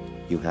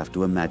 you have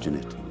to imagine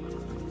it.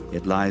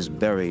 It lies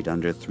buried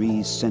under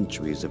 3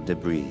 centuries of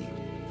debris.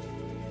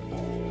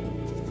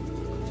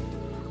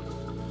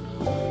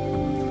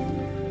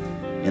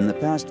 In the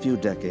past few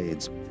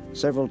decades,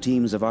 several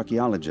teams of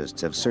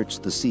archaeologists have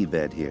searched the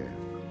seabed here.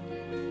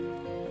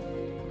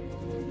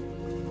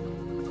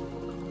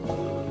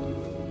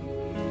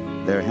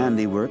 Their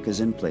handiwork is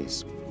in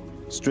place,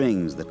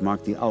 strings that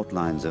mark the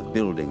outlines of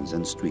buildings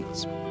and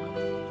streets.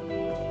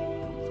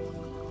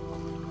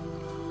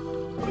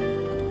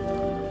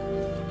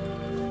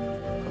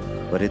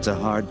 But it's a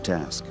hard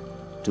task.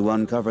 To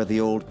uncover the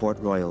old Port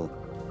Royal,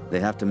 they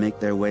have to make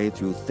their way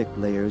through thick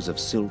layers of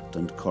silt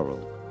and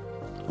coral,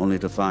 only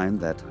to find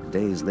that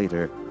days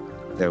later,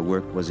 their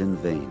work was in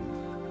vain.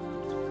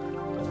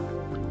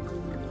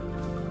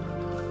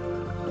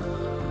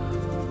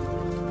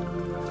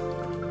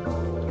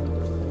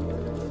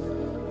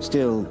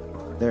 Still,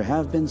 there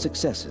have been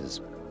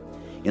successes.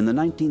 In the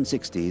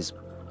 1960s,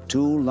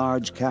 2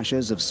 large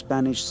caches of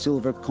Spanish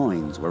silver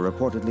coins were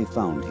reportedly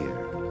found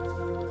here.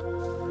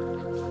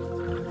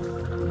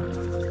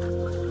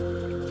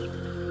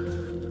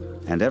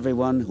 And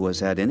everyone who has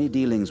had any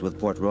dealings with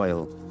Port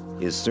Royal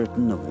is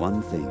certain of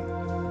one thing.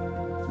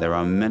 There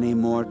are many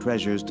more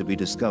treasures to be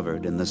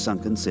discovered in the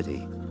sunken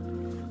city.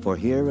 For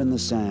here in the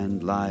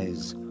sand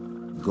lies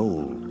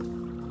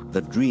gold,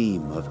 the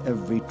dream of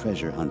every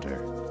treasure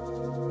hunter.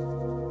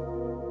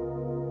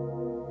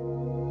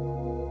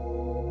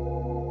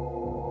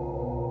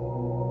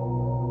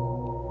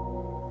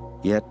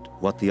 Yet,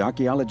 what the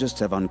archaeologists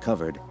have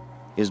uncovered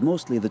is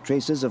mostly the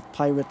traces of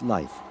pirate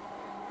life.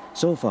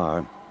 So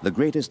far, the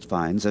greatest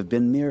finds have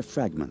been mere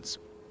fragments.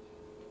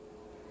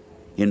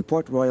 In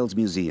Port Royal's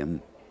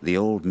museum, the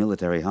old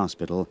military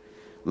hospital,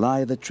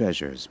 lie the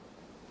treasures,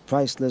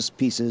 priceless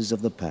pieces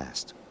of the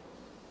past.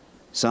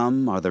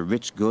 Some are the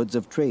rich goods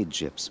of trade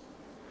ships,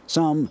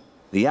 some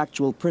the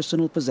actual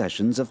personal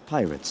possessions of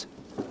pirates,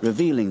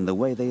 revealing the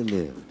way they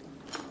lived.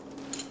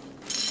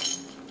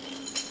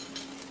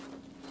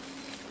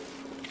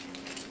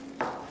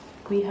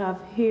 We have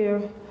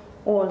here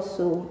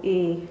also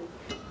a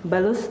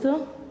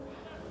baluster.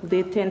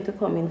 They tend to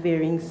come in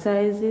varying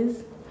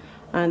sizes,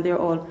 and they're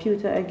all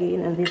pewter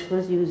again, and this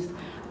was used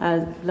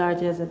as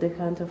large as a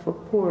decanter for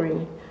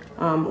pouring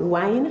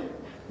wine.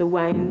 The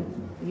wine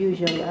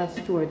usually are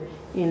stored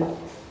in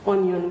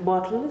onion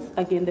bottles.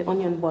 Again, the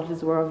onion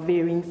bottles were of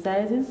varying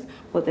sizes,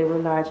 but they were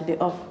largely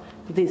of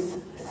this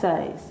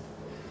size.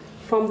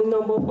 From the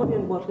number of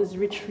onion bottles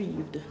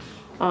retrieved,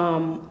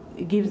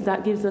 gives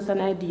us an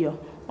idea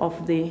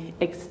of the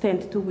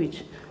extent to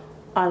which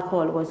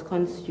alcohol was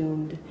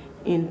consumed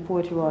in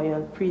Port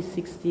Royal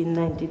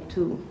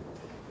pre-1692.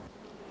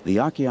 The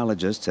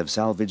archaeologists have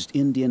salvaged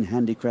Indian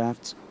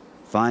handicrafts,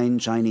 fine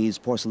Chinese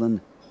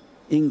porcelain,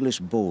 English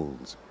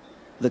bowls,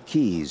 the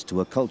keys to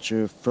a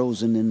culture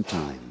frozen in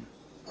time.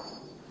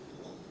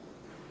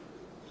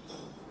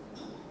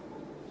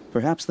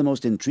 Perhaps the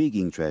most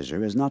intriguing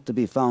treasure is not to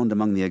be found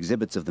among the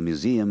exhibits of the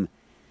museum,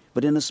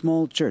 but in a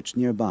small church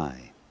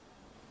nearby.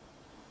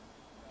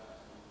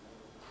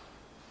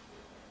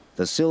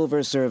 The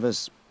silver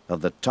service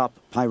of the top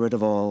pirate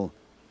of all,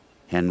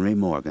 Henry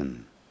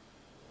Morgan.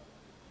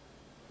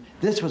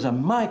 This was a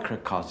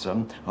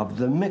microcosm of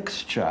the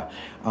mixture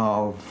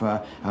of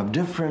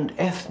different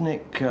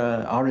ethnic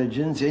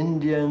origins,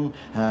 Indian,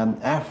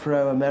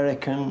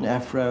 Afro-American,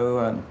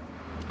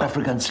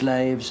 African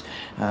slaves,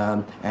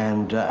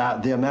 and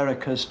the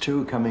Americas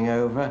too coming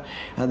over.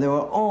 They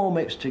were all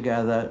mixed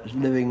together,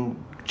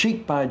 living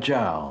cheek by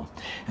jowl.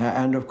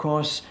 And of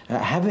course,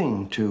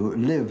 having to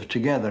live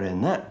together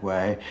in that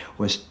way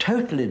was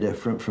totally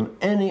different from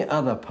any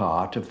other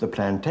part of the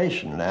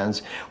plantation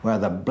lands, where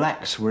the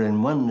blacks were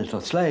in one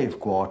little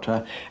slave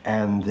quarter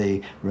and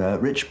the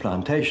rich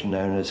plantation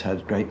owners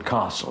had great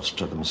castles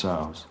to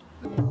themselves.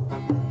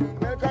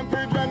 Welcome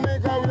to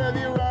Jamaica, where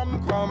the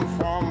rum come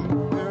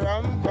from. The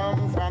rum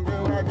come from,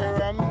 where the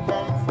rum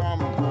come from.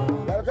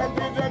 Welcome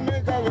to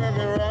Jamaica, where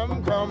the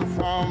rum come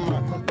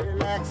from.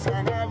 Relax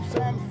and have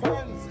some fun.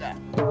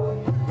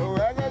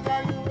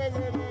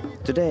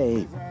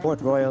 Today, Port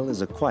Royal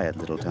is a quiet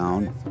little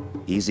town,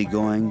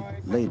 easygoing,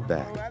 laid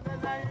back.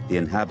 The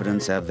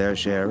inhabitants have their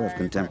share of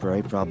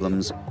contemporary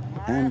problems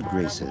and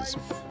graces.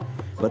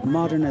 But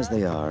modern as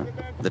they are,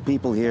 the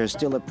people here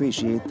still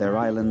appreciate their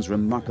island's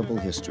remarkable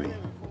history.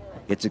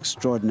 its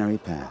extraordinary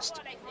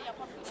past.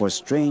 For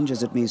strange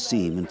as it may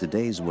seem in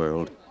today's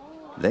world,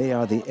 they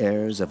are the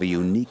heirs of a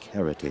unique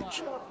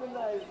heritage.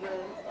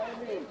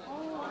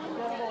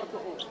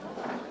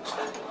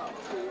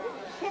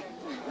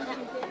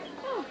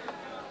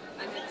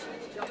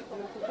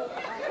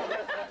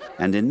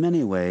 And in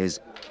many ways,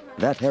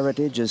 that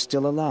heritage is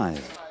still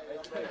alive.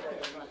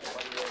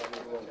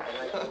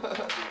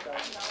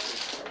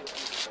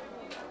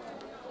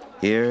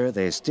 Here,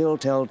 they still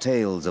tell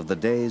tales of the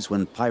days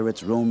when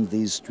pirates roamed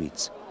these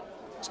streets,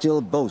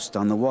 still boast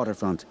on the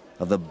waterfront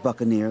of the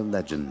buccaneer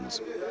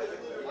legends.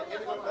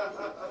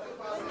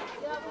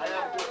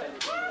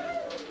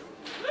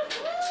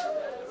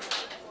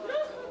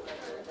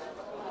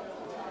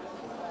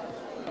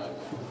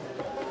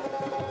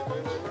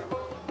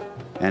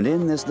 And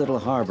in this little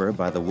harbor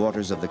by the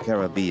waters of the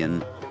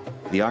Caribbean,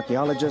 the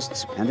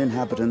archaeologists and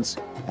inhabitants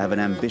have an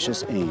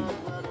ambitious aim: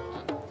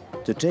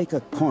 to take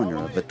a corner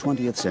of the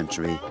 20th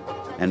century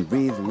and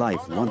breathe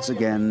life once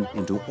again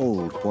into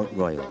old Port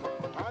Royal,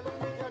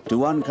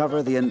 to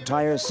uncover the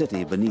entire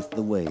city beneath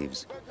the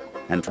waves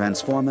and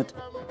transform it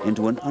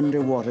into an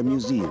underwater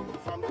museum,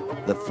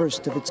 the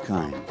first of its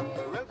kind,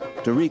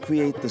 to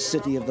recreate the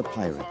city of the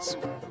pirates,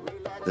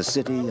 the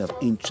city of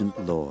ancient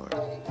lore.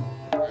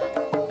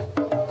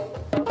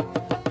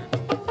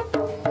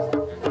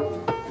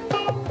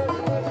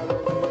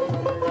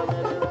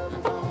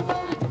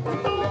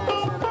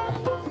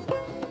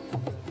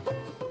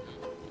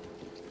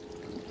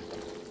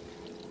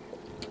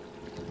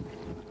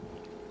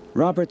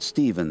 Robert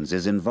Stevens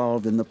is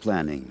involved in the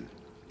planning.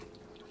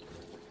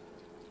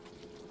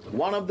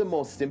 One of the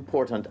most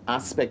important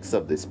aspects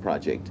of this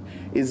project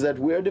is that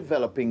we're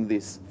developing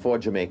this for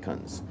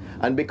Jamaicans.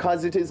 And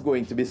because it is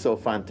going to be so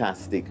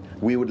fantastic,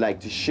 we would like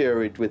to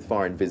share it with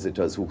foreign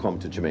visitors who come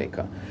to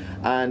Jamaica.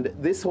 And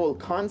this whole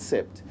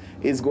concept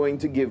is going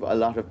to give a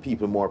lot of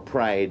people more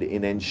pride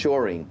in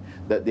ensuring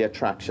that the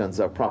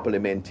attractions are properly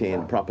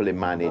maintained, properly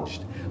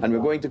managed. And we're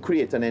going to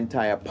create an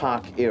entire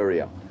park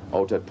area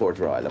out at Port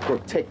Royal, a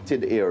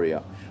protected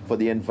area for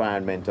the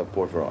environment of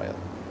Port Royal.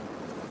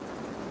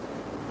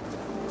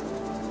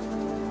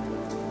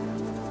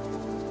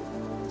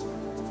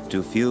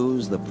 To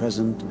fuse the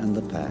present and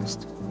the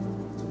past,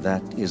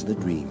 that is the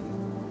dream.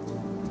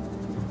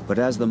 But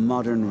as the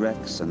modern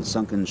wrecks and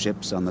sunken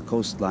ships on the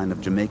coastline of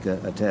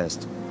Jamaica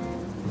attest,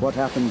 what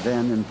happened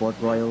then in Port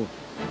Royal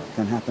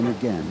can happen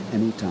again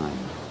any time.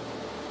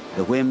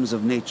 The whims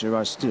of nature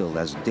are still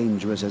as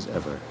dangerous as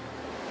ever,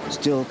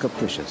 still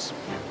capricious,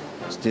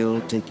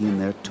 still taking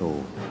their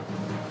toll.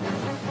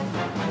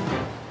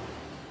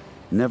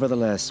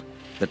 Nevertheless,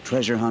 the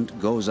treasure hunt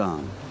goes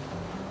on.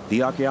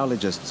 The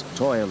archaeologists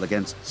toil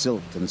against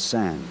silt and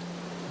sand,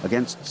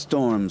 against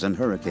storms and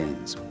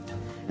hurricanes,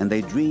 and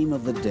they dream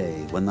of the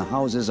day when the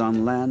houses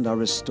on land are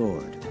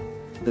restored,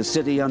 the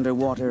city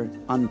underwater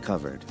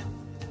uncovered.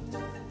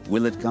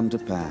 Will it come to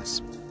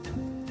pass?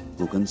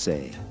 Who can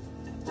say?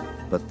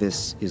 But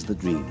this is the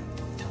dream.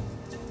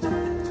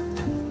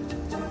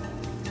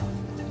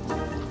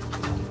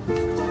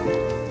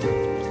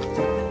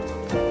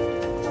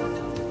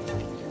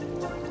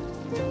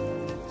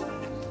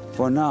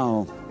 For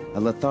now, a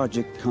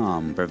lethargic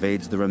calm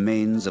pervades the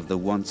remains of the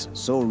once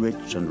so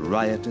rich and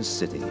riotous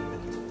city.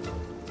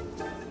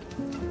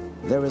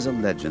 There is a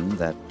legend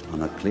that,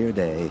 on a clear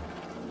day,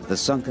 the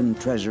sunken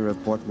treasure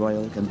of Port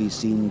Royal can be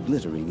seen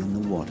glittering in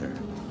the water.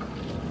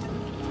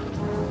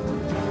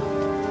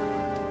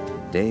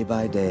 Day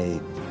by day,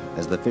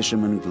 as the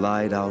fishermen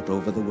glide out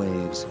over the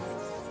waves,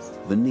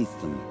 beneath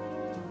them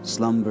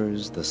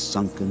slumbers the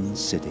sunken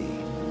city.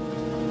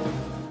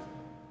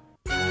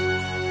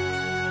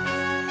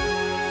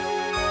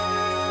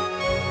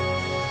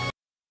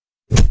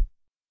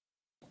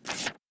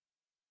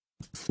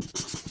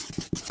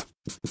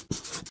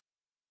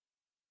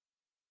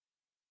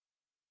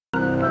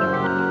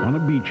 On a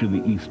beach in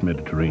the East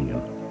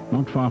Mediterranean,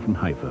 not far from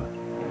Haifa,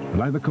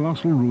 lie the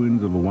colossal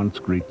ruins of a once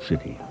great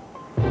city.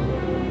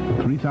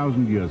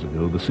 3,000 years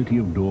ago, the city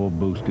of Dor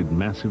boasted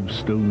massive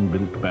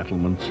stone-built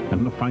battlements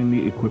and a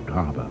finely equipped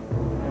harbor.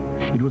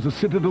 It was a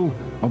citadel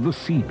of the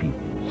Sea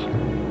Peoples,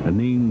 a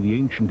name the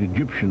ancient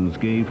Egyptians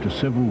gave to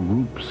several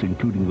groups,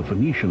 including the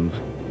Phoenicians,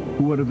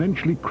 who were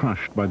eventually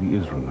crushed by the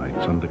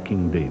Israelites under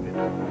King David.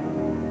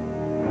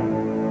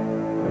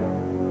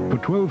 For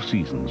 12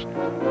 seasons,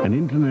 an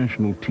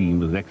international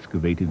team has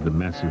excavated the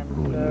massive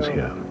ruins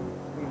here.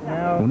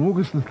 On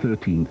August the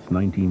 13th,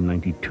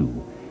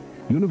 1992,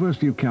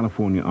 University of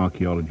California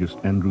archaeologist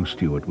Andrew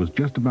Stewart was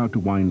just about to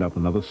wind up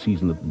another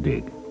season at the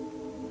dig.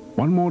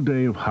 One more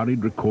day of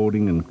hurried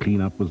recording and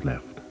cleanup was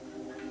left.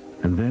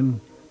 And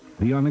then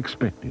the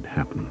unexpected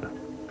happened.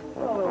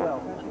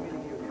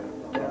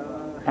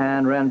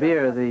 And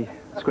Ranbir, the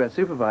square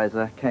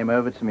supervisor, came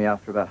over to me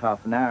after about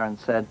half an hour and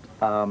said,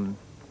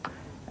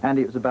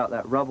 Andy, it was about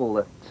that rubble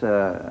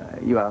that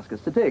you asked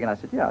us to dig. And I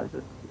said, yeah. He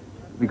said,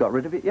 we got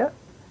rid of it yet?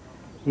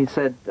 He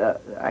said,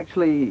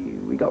 actually,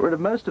 we got rid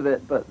of most of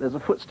it, but there's a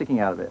foot sticking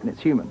out of it, and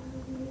it's human.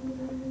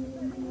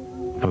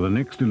 For the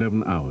next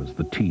 11 hours,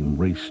 the team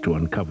raced to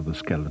uncover the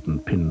skeleton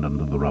pinned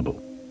under the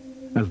rubble.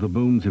 As the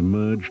bones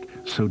emerged,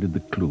 so did the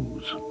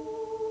clues.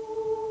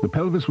 The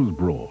pelvis was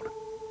broad,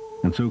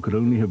 and so could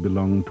only have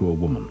belonged to a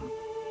woman.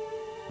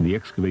 The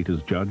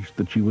excavators judged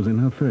that she was in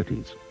her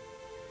 30s.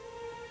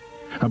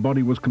 Her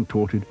body was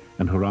contorted,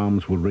 and her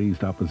arms were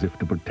raised up as if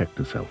to protect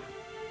herself.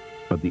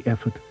 But the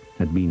effort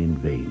had been in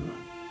vain.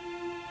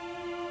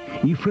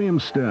 Ephraim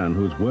Stern,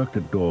 who has worked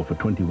at Dor for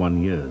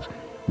 21 years,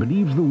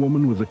 believes the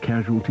woman was a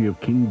casualty of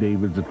King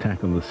David's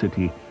attack on the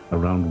city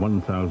around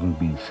 1000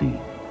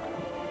 BC.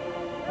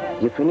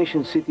 The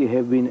Phoenician city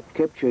had been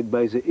captured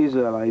by the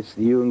Israelites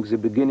during the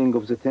beginning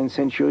of the 10th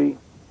century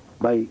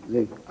by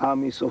the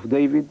armies of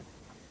David.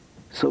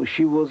 So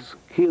she was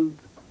killed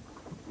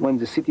when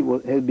the city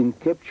had been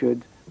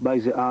captured by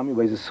the army,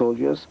 by the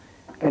soldiers,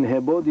 and her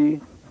body,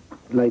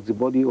 like the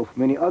body of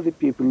many other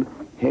people,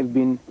 have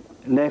been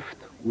left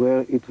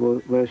where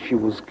she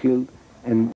was killed, and